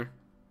harder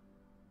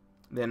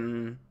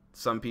than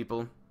some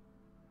people.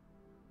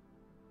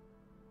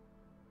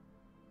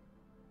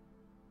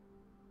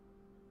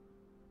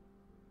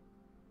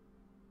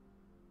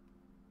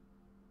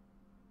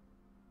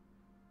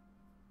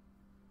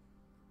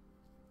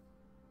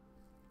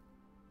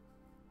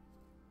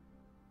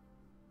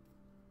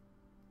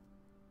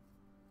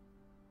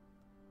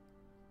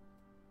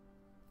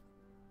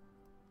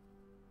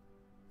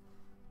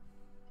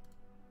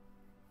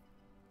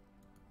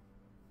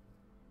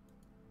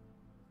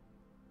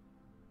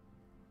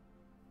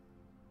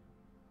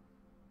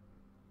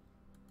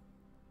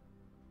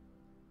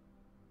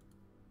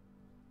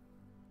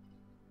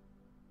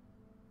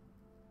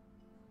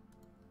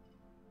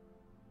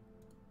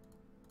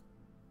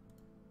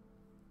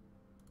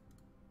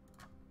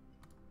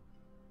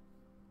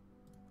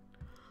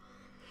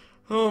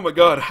 Oh my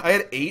god, I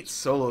had 8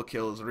 solo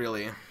kills,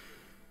 really.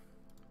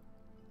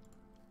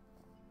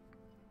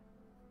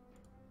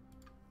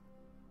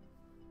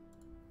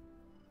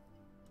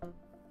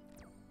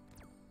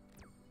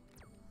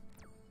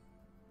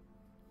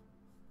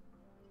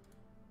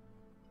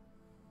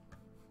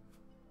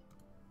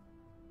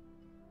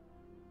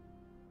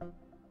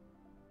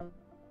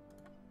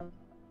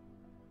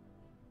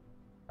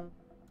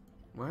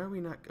 Why are we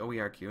not... Oh, we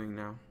are queuing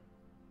now.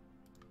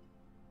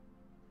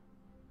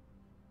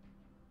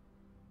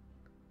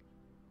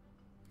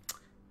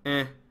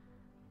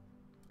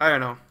 I don't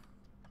know.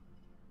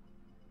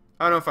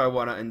 I don't know if I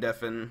want to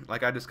indefinite.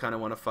 Like, I just kind of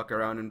want to fuck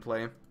around and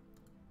play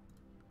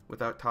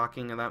without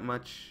talking that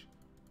much.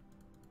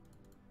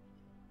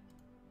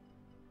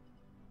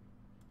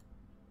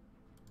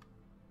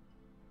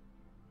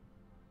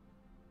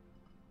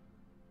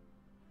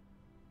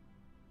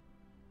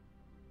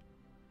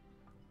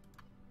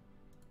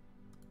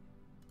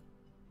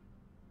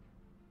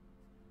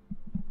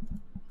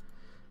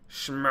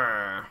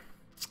 Shmurr.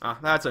 Ah,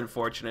 that's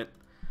unfortunate.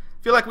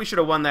 I feel like we should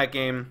have won that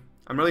game.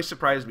 I'm really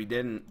surprised we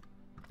didn't.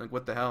 Like,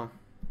 what the hell?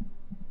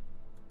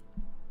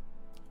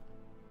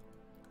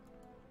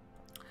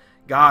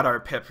 God, our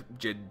Pip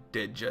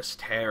did just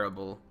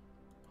terrible.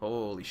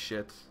 Holy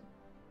shit.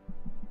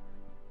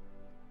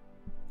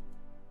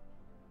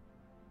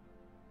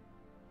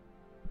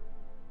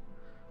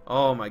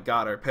 Oh my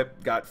god, our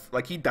Pip got,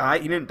 like, he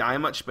didn't die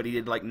much, but he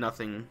did, like,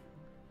 nothing.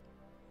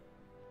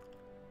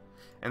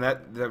 And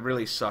that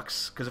really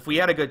sucks, because if we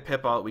had a good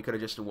Pip out, we could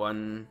have just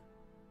won.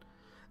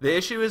 The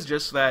issue is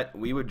just that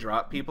we would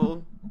drop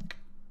people,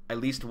 at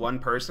least one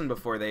person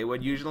before they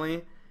would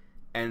usually,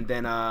 and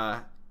then,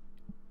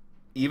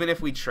 even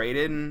if we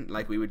traded,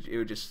 like, it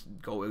would just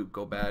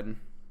go bad.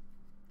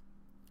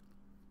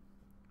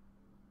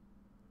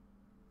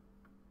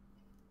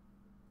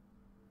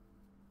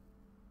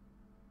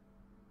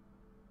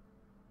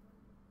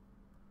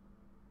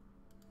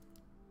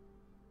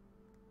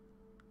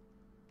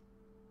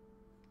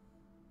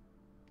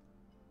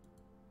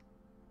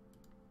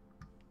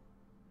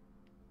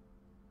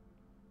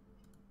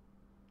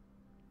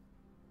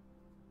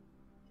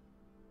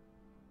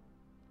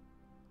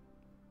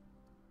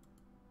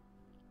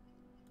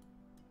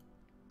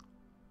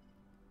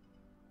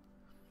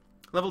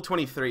 Level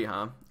 23,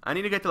 huh? I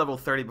need to get to level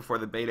 30 before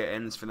the beta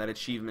ends for that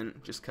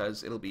achievement, just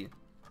because it'll be...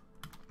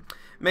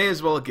 May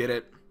as well get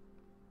it.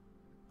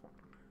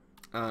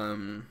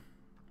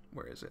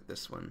 Where is it?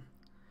 This one.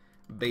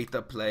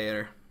 Beta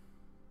player.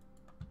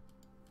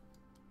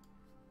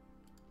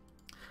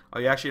 Oh,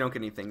 you actually don't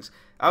get any things.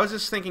 I was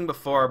just thinking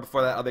before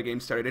that other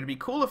game started, it'd be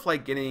cool if,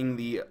 like, getting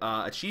the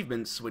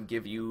achievements would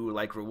give you,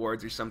 like,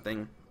 rewards or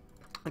something.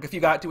 Like, if you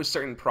got to a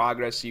certain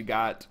progress, you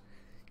got,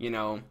 you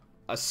know...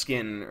 a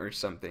skin or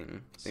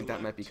something. I think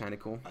that might be kind of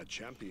cool. A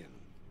champion.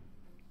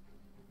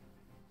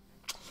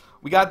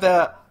 We got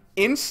the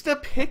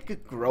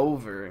Insta-Pick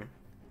Grover.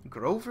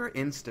 Grover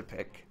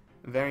Insta-Pick.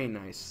 Very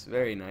nice.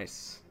 Very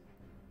nice.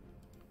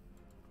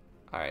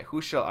 Alright,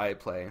 who shall I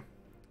play?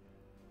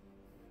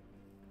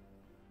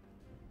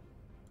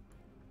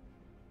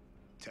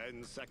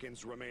 10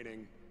 seconds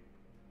remaining.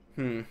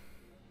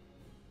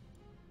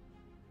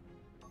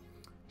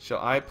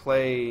 Shall I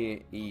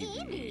play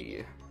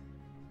Eevee?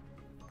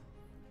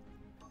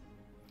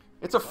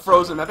 It's a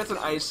frozen map. It's an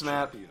ice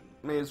map.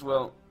 May as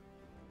well.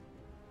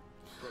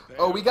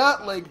 Oh, we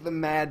got, like, the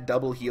mad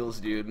double heals,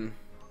 dude.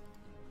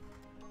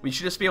 We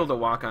should just be able to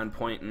walk on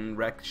point and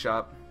wreck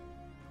shop.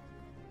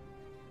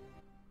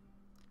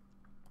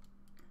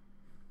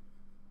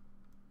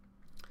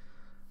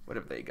 What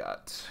have they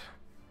got?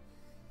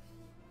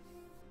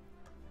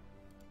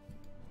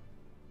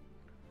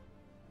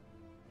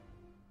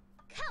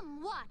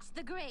 Come watch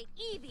the great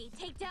Eevee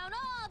take down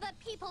all the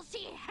people she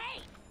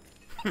hates.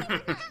 You,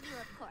 of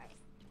course.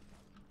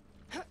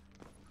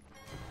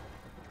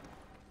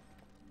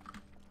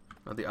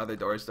 Oh, the other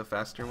door is the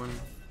faster one.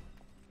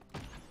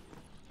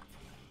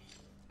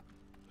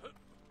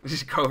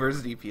 Just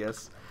covers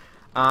DPS.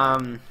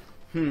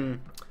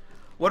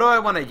 What do I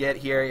want to get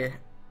here?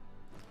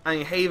 I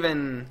mean,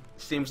 Haven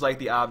seems like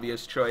the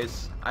obvious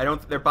choice.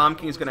 Their Bomb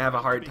King is going to have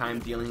a hard time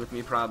dealing with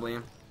me, probably.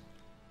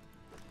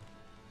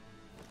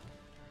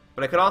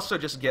 But I could also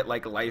just get,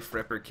 like, Life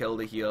Rip or Kill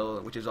to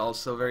heal, which is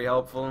also very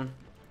helpful.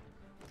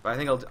 But I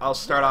think I'll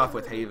start off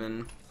with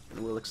Haven,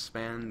 and we'll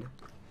expand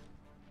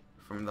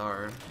from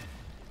there.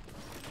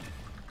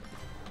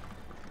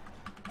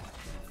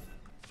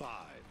 5,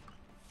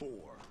 4,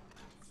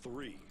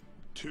 3,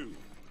 2,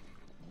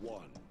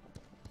 1.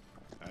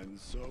 And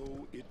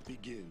so it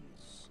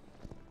begins.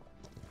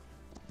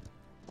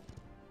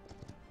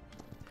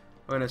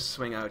 I'm gonna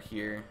swing out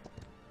here.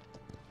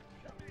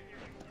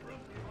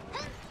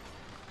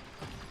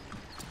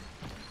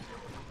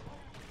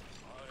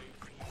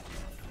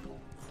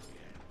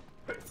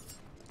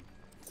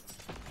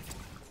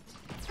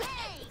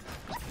 Hey,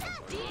 what's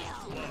that deal?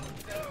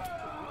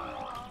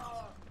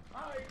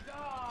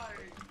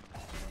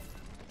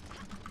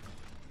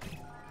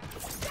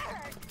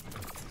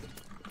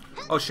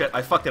 Oh shit,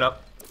 I fucked it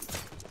up.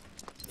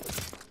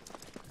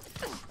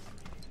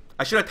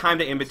 I should have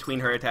timed it in between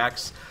her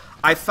attacks.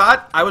 I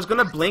thought I was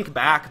gonna blink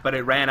back, but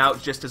it ran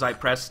out just as I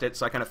pressed it,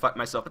 so I kind of fucked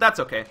myself, but that's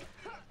okay.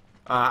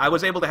 I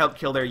was able to help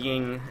kill their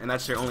Ying, and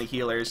that's their only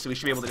healers, so we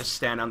should be able to just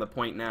stand on the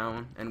point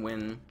now and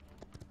win.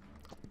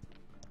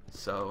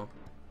 So,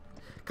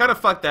 kind of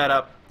fucked that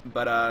up,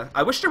 but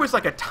I wish there was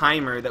like a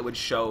timer that would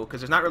show,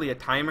 because there's not really a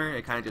timer,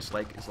 it kind of just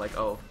like is like,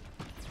 oh,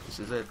 this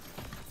is it.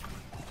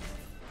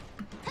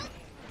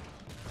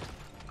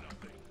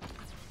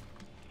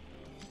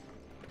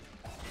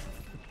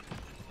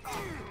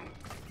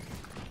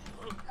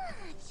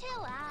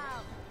 Chill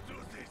out.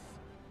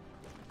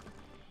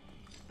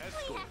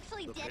 We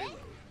actually did it?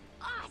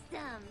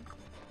 Awesome.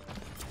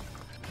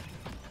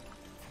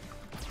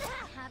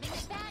 Having a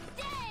bad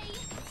day.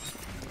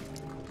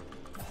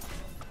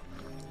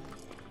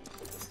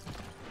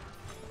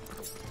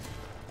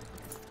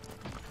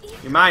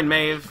 You're mine,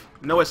 Maeve.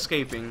 No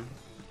escaping.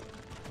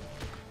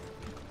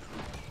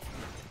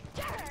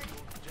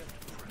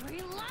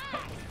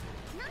 Relax.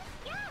 Not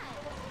yet.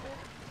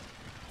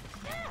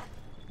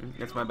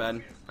 That's my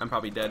bad. I'm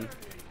probably dead.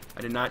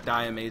 I did not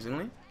die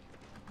amazingly.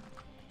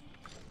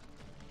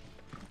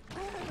 Oh,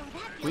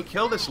 that Can we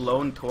kill this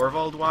lone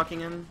Torvald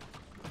walking in?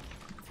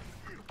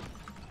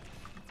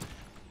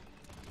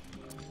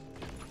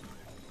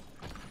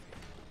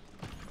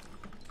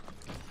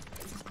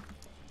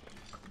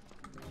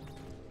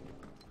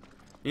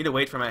 Need to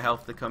wait for my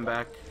health to come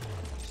back.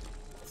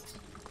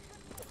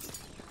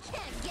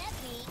 Can't get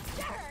me.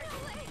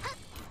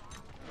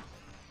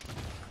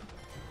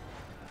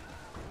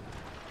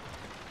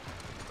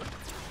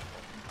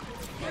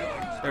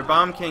 Their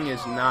Bomb King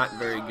is not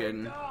very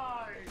good.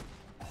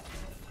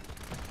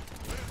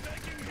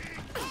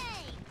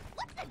 Hey,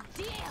 what's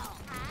the deal?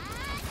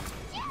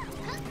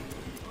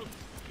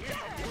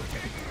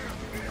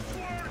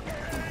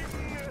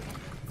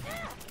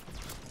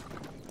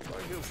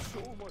 I have so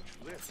much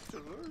left to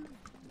learn.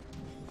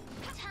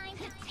 Time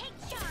to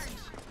take charge.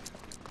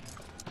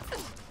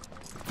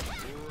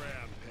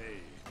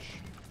 Rampage.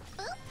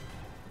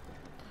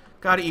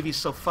 God, Eevee's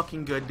so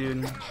fucking good, dude.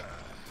 Much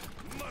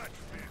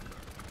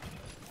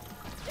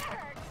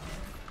better.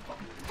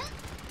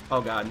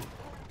 Oh god.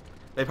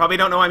 They probably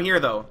don't know I'm here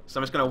though, so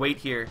I'm just gonna wait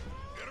here.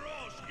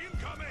 Heroes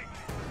incoming.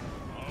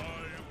 I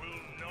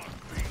will not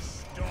be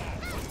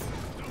stopped.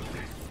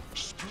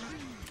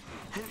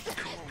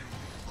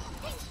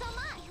 Thanks so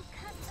much. You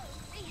cut so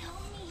real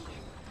me.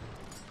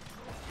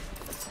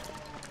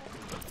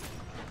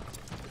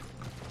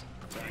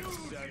 That's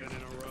 7 in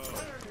a row.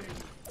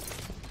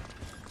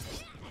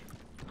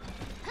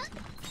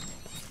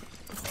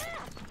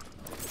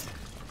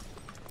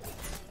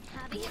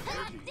 Having a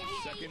bad day.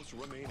 Seconds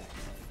remaining.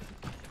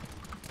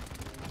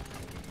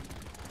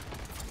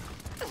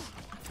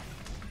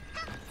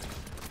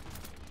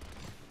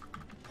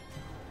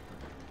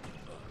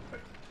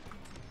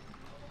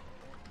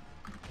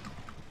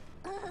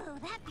 Ooh,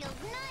 that feels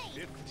nice.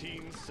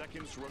 15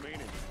 seconds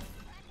remaining.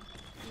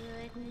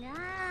 Good night.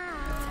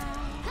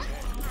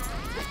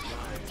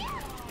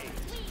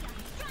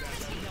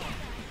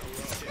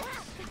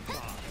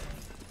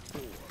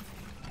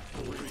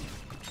 Four, three,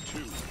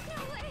 two,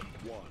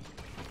 one.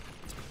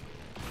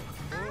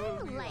 I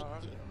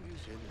like you.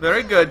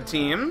 Very good,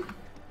 team.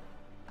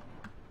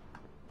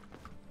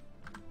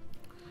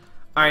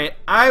 Alright,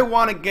 I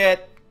want to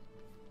get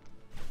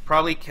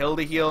probably kill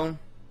to heal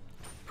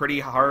pretty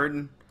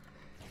hard.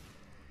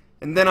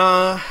 And then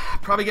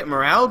probably get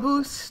morale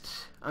boost.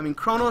 I mean,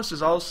 Kronos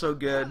is also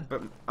good,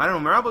 but I don't know,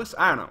 morale boost,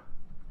 I don't know.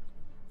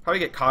 Probably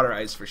get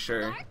cauterized for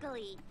sure.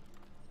 Sparkly.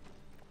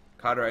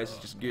 Cauterized is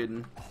just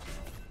good.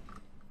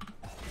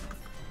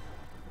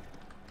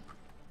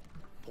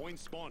 Point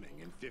spawning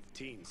in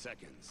 15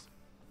 seconds.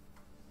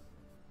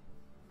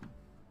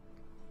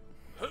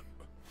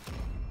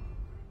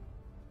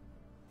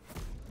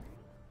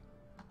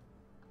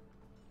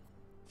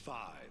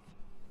 Five,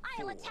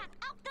 I'll four, attack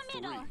out the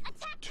middle. three,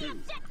 Attack the two,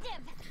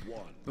 objective.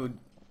 one. Ooh,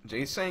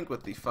 J-Sank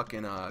with the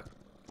fucking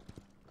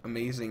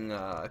amazing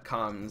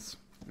comms.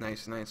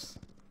 Nice, nice.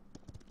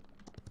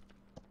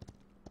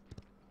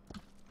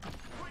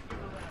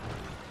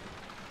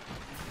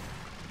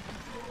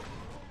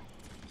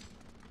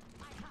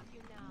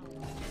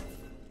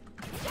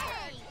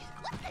 Hey,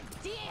 what's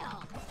the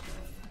deal?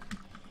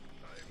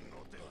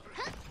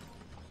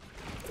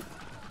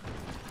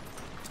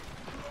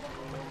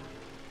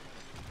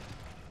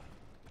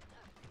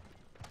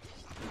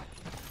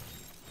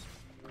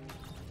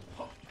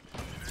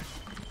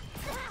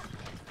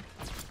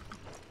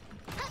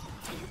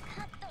 You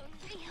cut the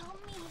real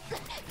me.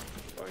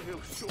 I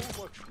have so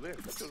much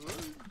left to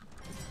learn.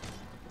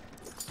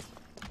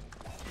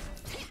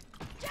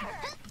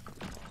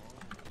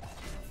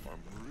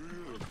 I'm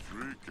really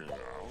freaking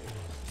out.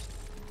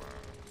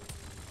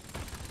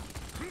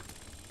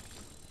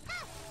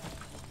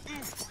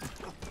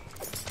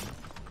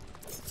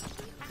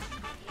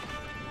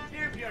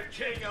 Give your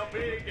king a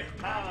big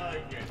hug.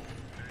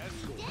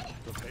 Escort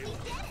the We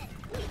payload. did it!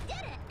 We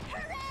did it!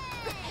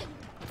 Hooray!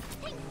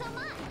 Thanks so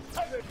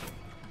much!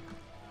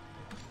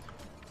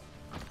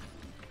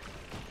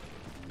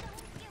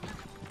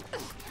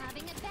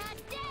 Having a bad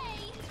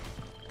day!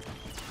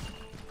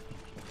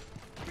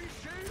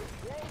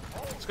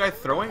 This guy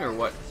throwing or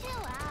what? Chill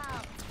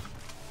out.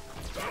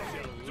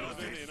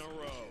 11 in a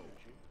row.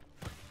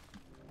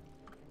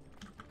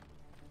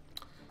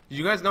 Did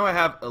you guys know I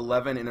have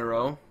 11 in a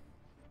row?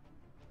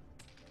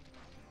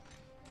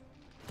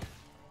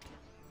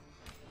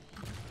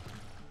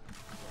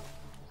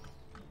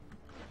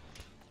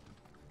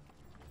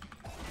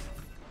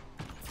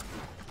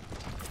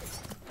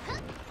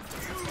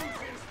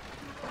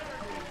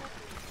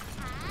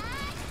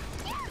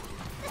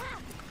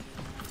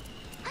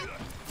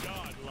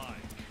 Godlike.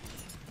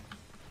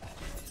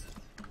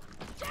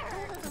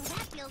 Ooh,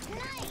 that feels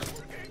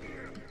nice!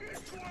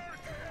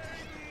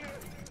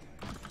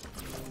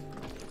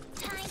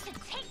 Time to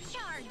take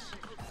charge!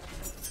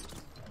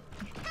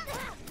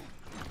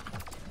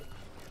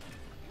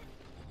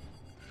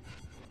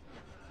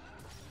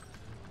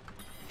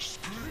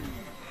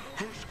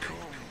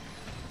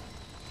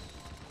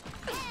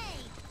 Hey,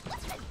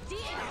 what's the deal?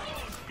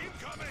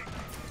 Incoming.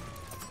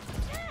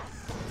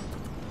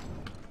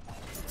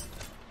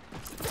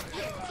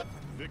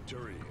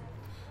 Victory.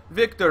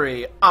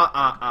 Victory!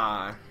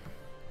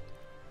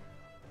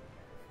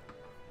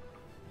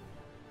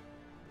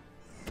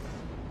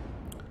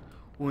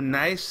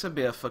 Unai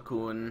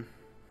Sabirfakun.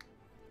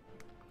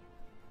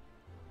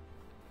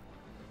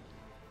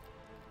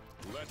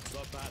 Let the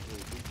battle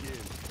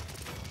begin.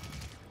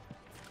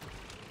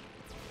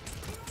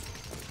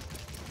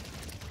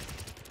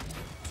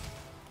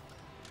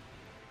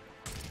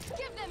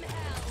 Give them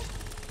hell.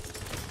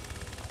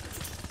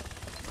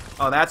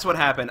 Oh, that's what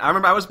happened. I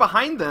remember I was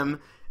behind them,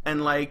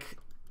 and, like,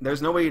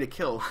 there's nobody to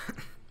kill.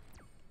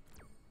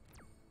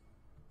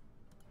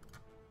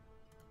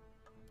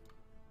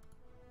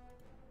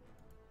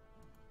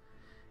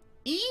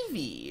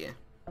 Eevee!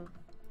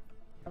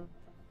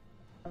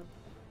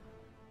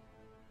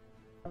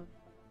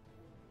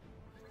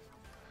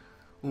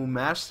 Ooh,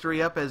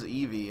 mastery up as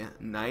Eevee.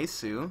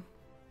 Nice-oo.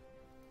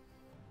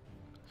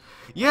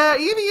 Yeah,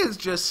 Eevee is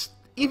just...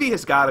 Eevee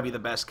has got to be the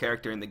best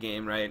character in the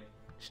game, right?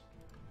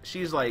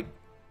 She's, like,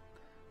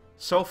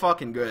 so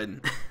fucking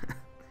good.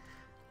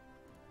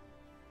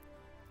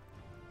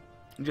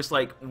 Just,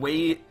 like,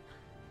 wait...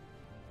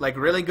 Like,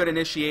 really good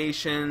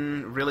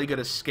initiation, really good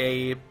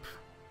escape.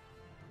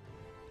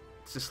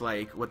 It's just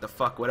like, what the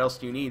fuck, what else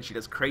do you need? She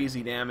does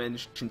crazy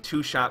damage, she can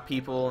 2-shot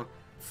people,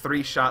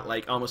 3-shot,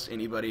 like, almost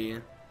anybody.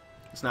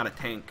 It's not a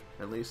tank,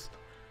 at least.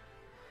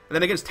 And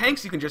then against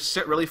tanks, you can just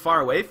sit really far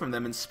away from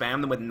them and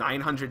spam them with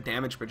 900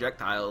 damage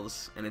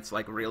projectiles, and it's,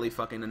 like, really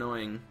fucking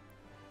annoying.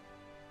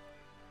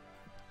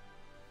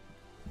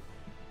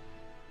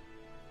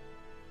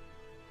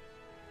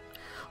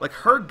 Like,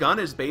 her gun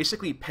is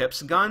basically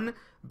Pip's gun,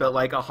 but,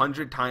 like,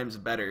 100 times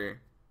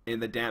better in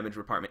the damage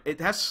department. It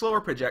has slower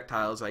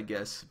projectiles, I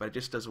guess, but it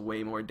just does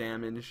way more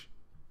damage.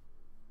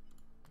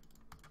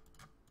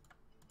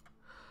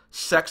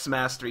 Sex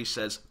Mastery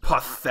says,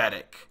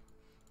 pathetic.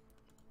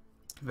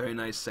 Very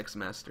nice, Sex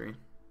Mastery.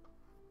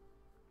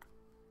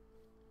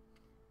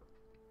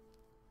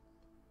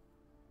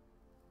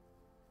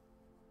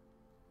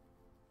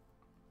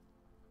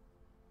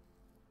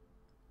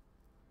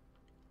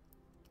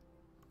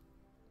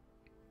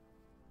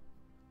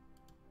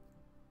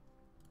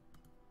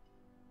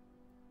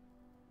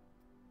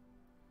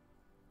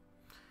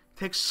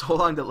 Takes so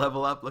long to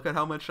level up. Look at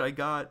how much I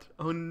got.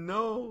 Oh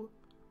no.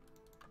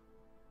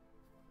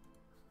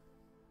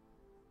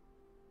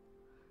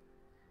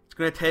 It's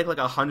gonna take like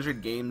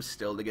 100 games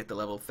still to get to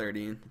level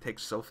 30. It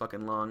takes so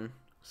fucking long.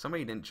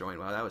 Somebody didn't join.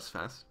 Wow, that was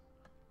fast.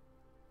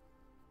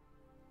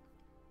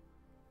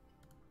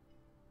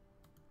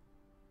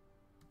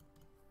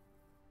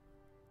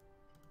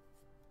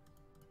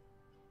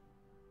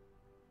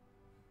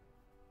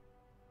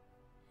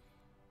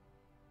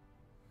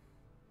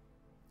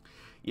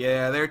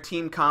 Yeah, their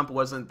team comp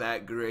wasn't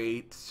that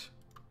great.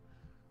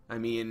 I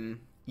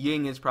mean,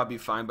 Ying is probably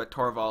fine, but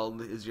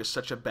Torvald is just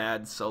such a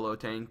bad solo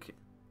tank.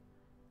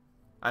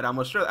 I'd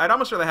almost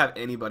rather have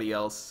anybody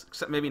else,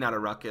 except maybe not a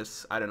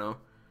Ruckus. I don't know.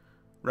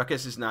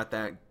 Ruckus is not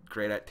that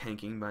great at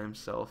tanking by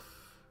himself.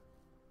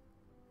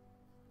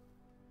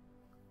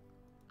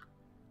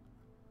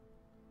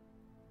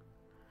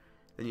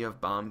 Then you have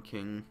Bomb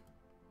King.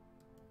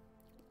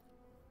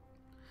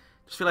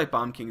 Just feel like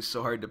Bomb King's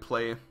so hard to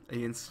play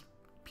against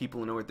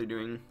people who know what they're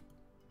doing.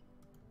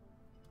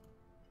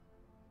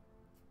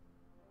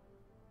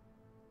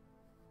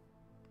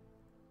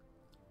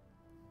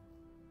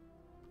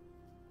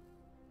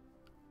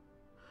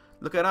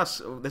 Look at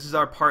us. This is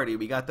our party.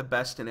 We got the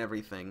best in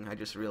everything. I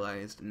just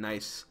realized.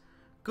 Nice.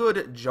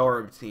 Good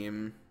job,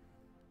 team.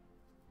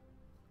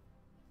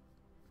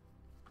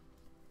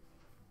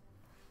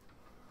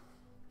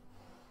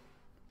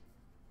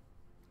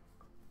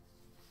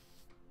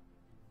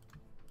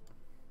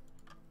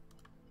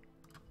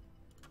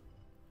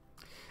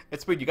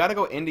 It's weird. You gotta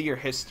go into your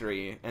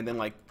history and then,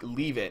 like,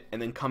 leave it and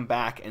then come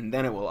back and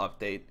then it will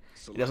update.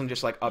 It doesn't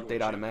just, like,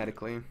 update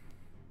automatically.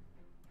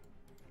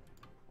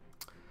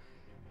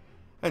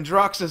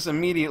 Androxus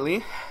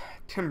immediately.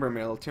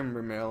 Timbermill.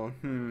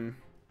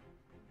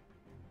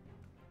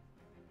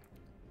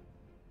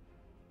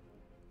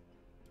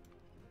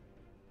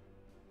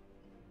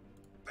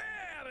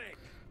 Barrack!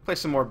 Play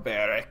some more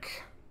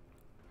Barrack.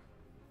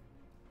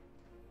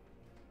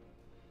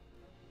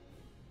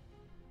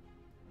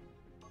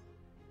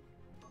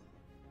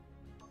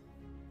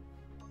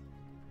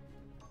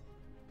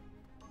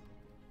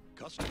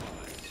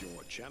 Customize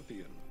your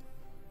champion.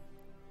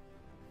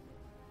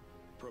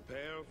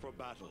 Prepare for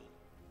battle.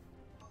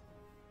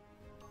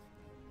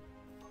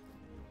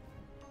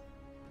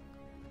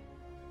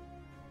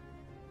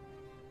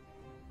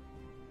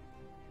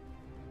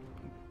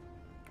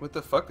 What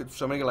the fuck? Did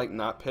somebody, like,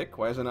 not pick?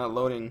 Why is it not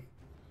loading?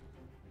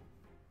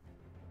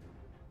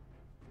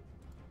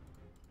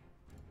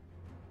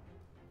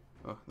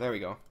 Oh, there we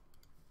go.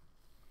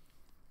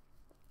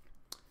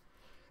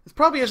 This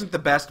probably isn't the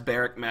best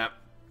Barrack map,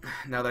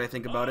 now that I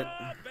think about it.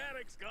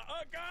 Barrack's got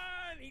a gun!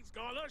 He's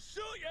gonna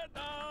shoot you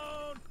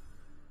down!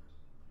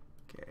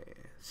 Okay,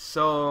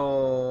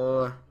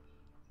 so...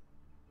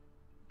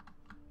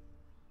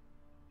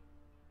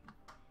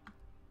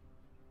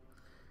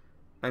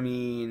 I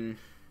mean...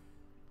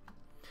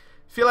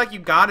 Feel like you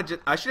gotta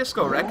just... I should just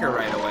go wreck her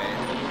right away.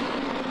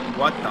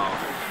 What the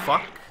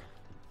fuck?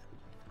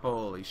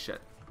 Holy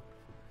shit.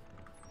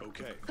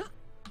 Okay.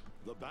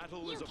 The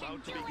battle is You can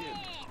about to do begin. it!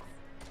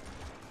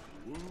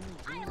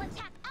 I'll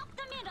attack out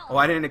the middle! Oh,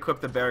 I didn't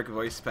equip the Barrack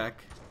voice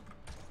pack.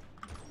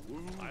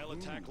 I'll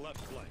attack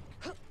left flank.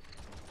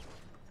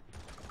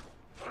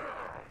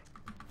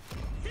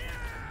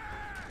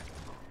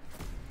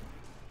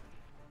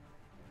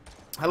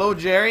 Hello,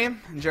 Jerry.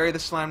 Jerry the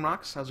Slime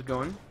Rocks. How's it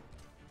going?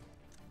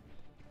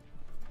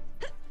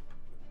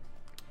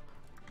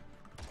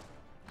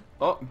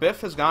 Oh, Biff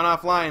has gone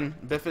offline.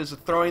 Biff is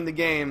throwing the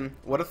game.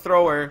 What a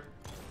thrower.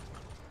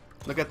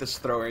 Look at this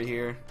thrower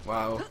here.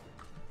 Wow.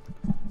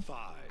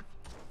 5,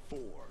 4,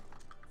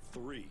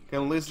 3.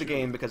 Gonna lose the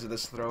game because of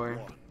this thrower.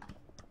 1.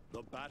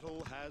 The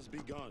battle has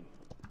begun.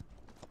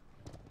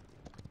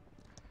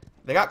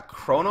 They got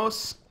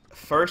Kronos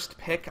first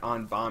pick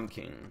on Bomb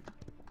King.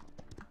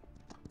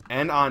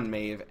 And on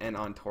Maeve and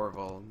on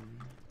Torvald.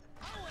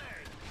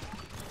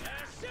 They're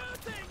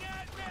shooting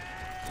at me!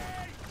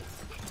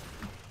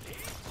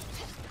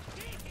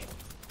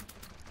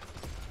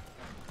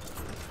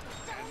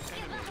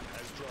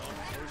 Has drawn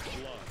first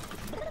blood.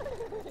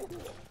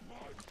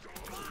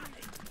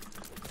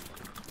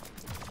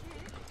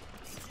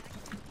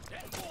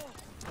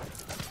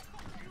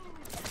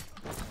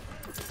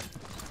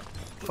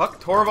 Fuck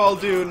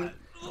Torvald, dude.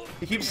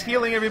 He keeps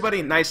healing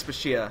everybody. Nice,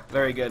 Bashia.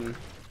 Very good.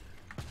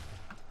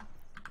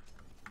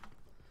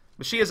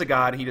 Bashia's a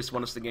god. He just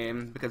won us the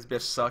game because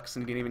Biff sucks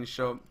and didn't even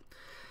show up.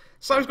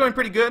 Slime's going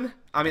pretty good.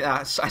 I mean,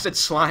 I said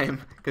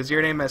slime because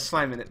your name has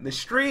slime in it. The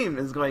stream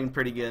is going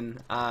pretty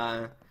good.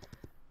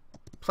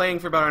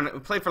 Played for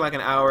like an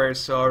hour or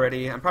so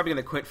already. I'm probably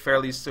gonna quit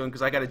fairly soon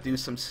because I got to do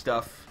some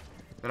stuff.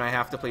 Then I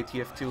have to play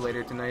TF2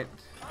 later tonight.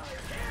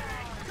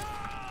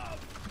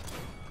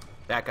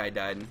 That guy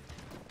died.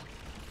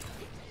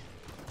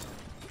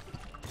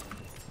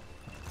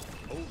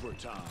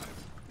 Overtime.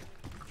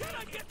 Can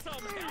I get some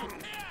help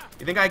here?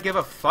 You think I give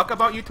a fuck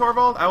about you,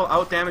 Torvald? I will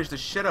outdamage the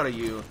shit out of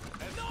you.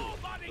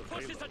 Nobody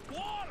pushes a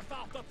dwarf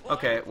out the plane.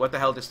 Okay, what the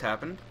hell just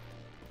happened?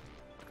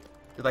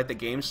 Did like the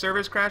game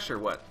servers crash or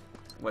what?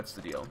 What's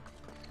the deal?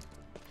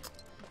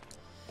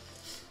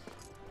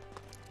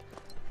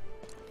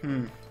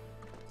 So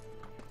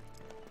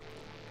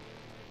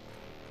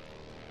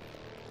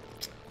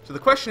the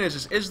question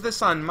is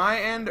this on my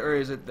end or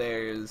is it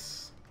theirs?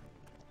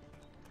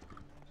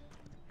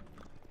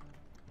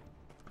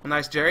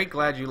 Nice, Jerry.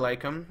 Glad you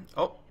like him.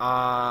 Oh,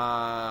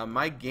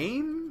 my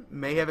game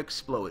may have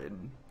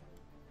exploded.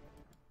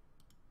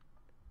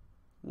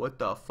 What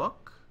the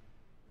fuck?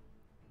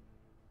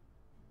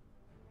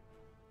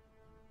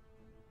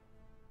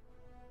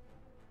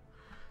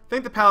 I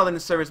think the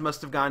Paladins servers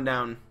must have gone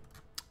down.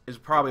 Is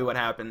probably what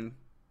happened.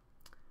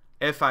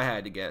 If I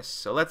had to guess.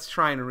 So let's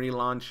try and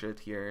relaunch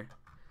it here.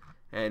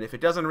 And if it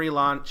doesn't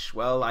relaunch,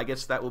 well, I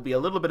guess that will be a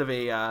little bit of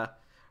a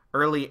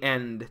early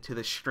end to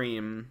the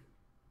stream.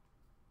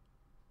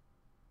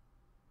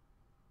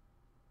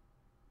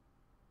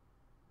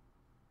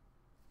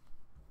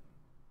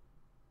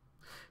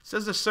 It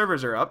says the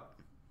servers are up.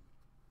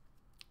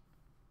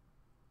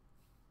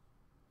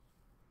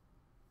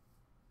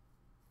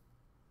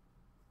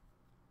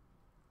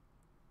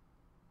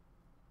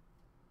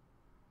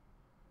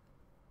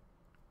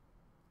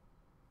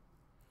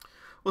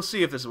 We'll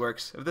see if this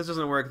works. If this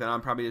doesn't work, then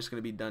I'm probably just going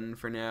to be done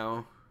for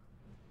now.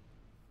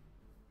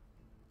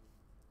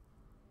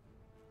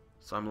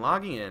 So I'm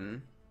logging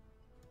in.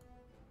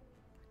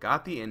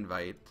 Got the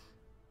invite.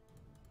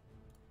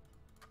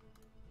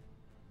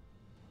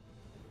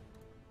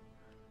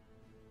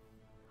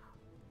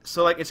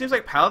 So, like, it seems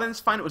like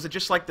Paladin's fine. Was it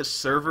just, like, the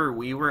server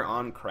we were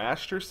on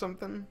crashed or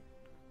something?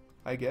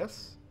 I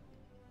guess.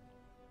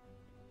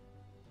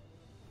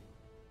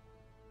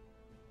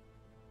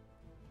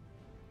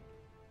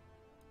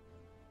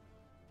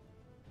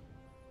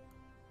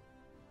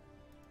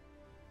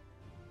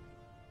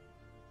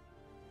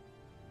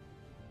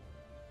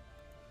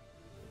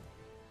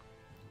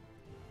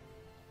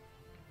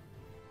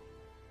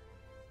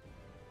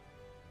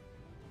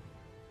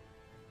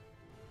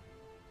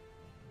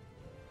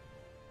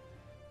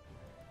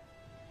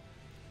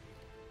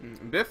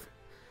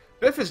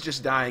 Biff is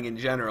just dying in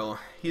general.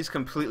 He's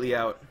completely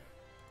out.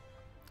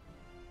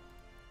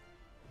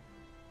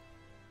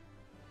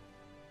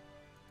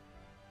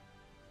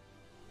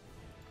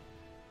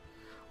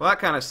 Well, that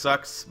kind of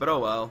sucks, but oh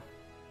well.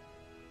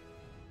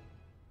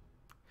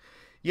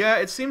 Yeah,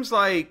 it seems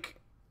like...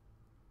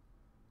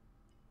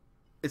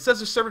 It says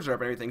the servers are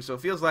up and everything, so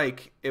it feels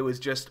like it was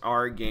just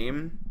our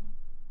game.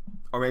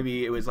 Or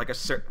maybe it was like a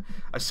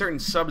certain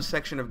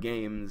subsection of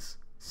games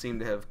seem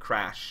to have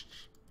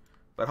crashed.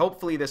 But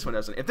hopefully this one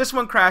doesn't. If this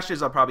one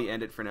crashes, I'll probably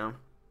end it for now.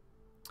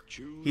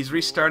 He's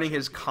restarting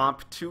his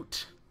comp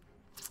toot.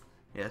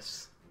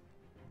 Yes.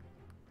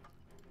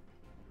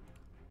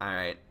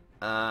 Alright.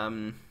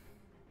 I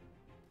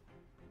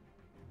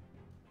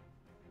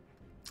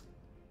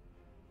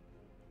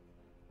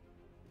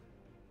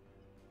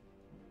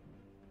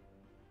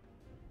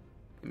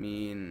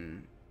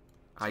mean,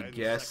 I 10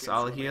 guess seconds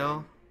I'll remaining.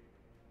 heal.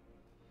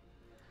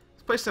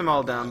 Let's play some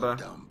Aldamba.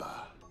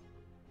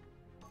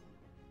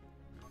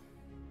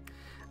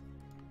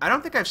 I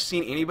don't think I've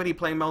seen anybody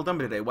play Meldumba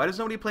today. Why does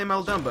nobody play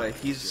Meldumba?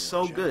 He's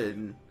so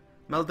good.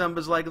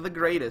 Meldumba's like the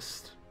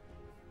greatest.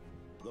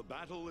 The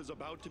battle is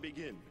about to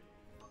begin.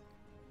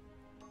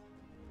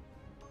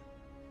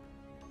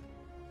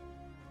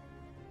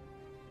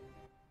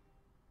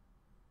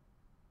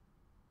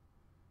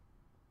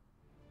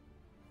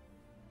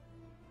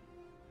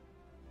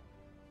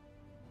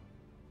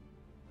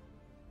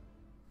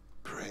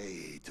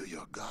 Pray to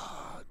your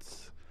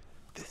gods.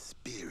 The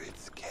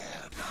spirits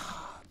care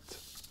not.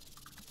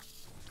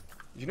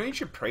 You know you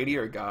should pray to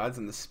your gods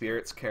and the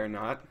spirits care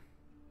not?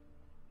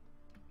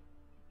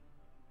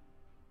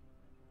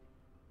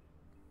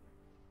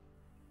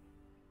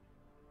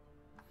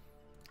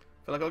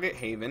 I feel like I'll get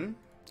Haven,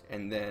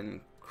 and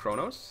then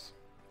Kronos.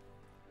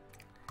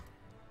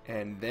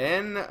 And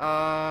then,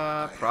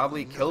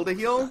 probably Kill to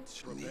heal?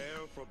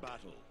 Prepare for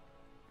battle.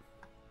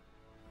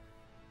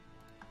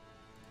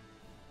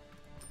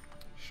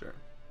 Sure.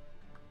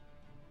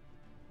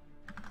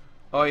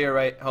 Oh, you're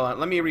right. Hold on.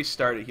 Let me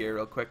restart it here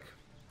real quick.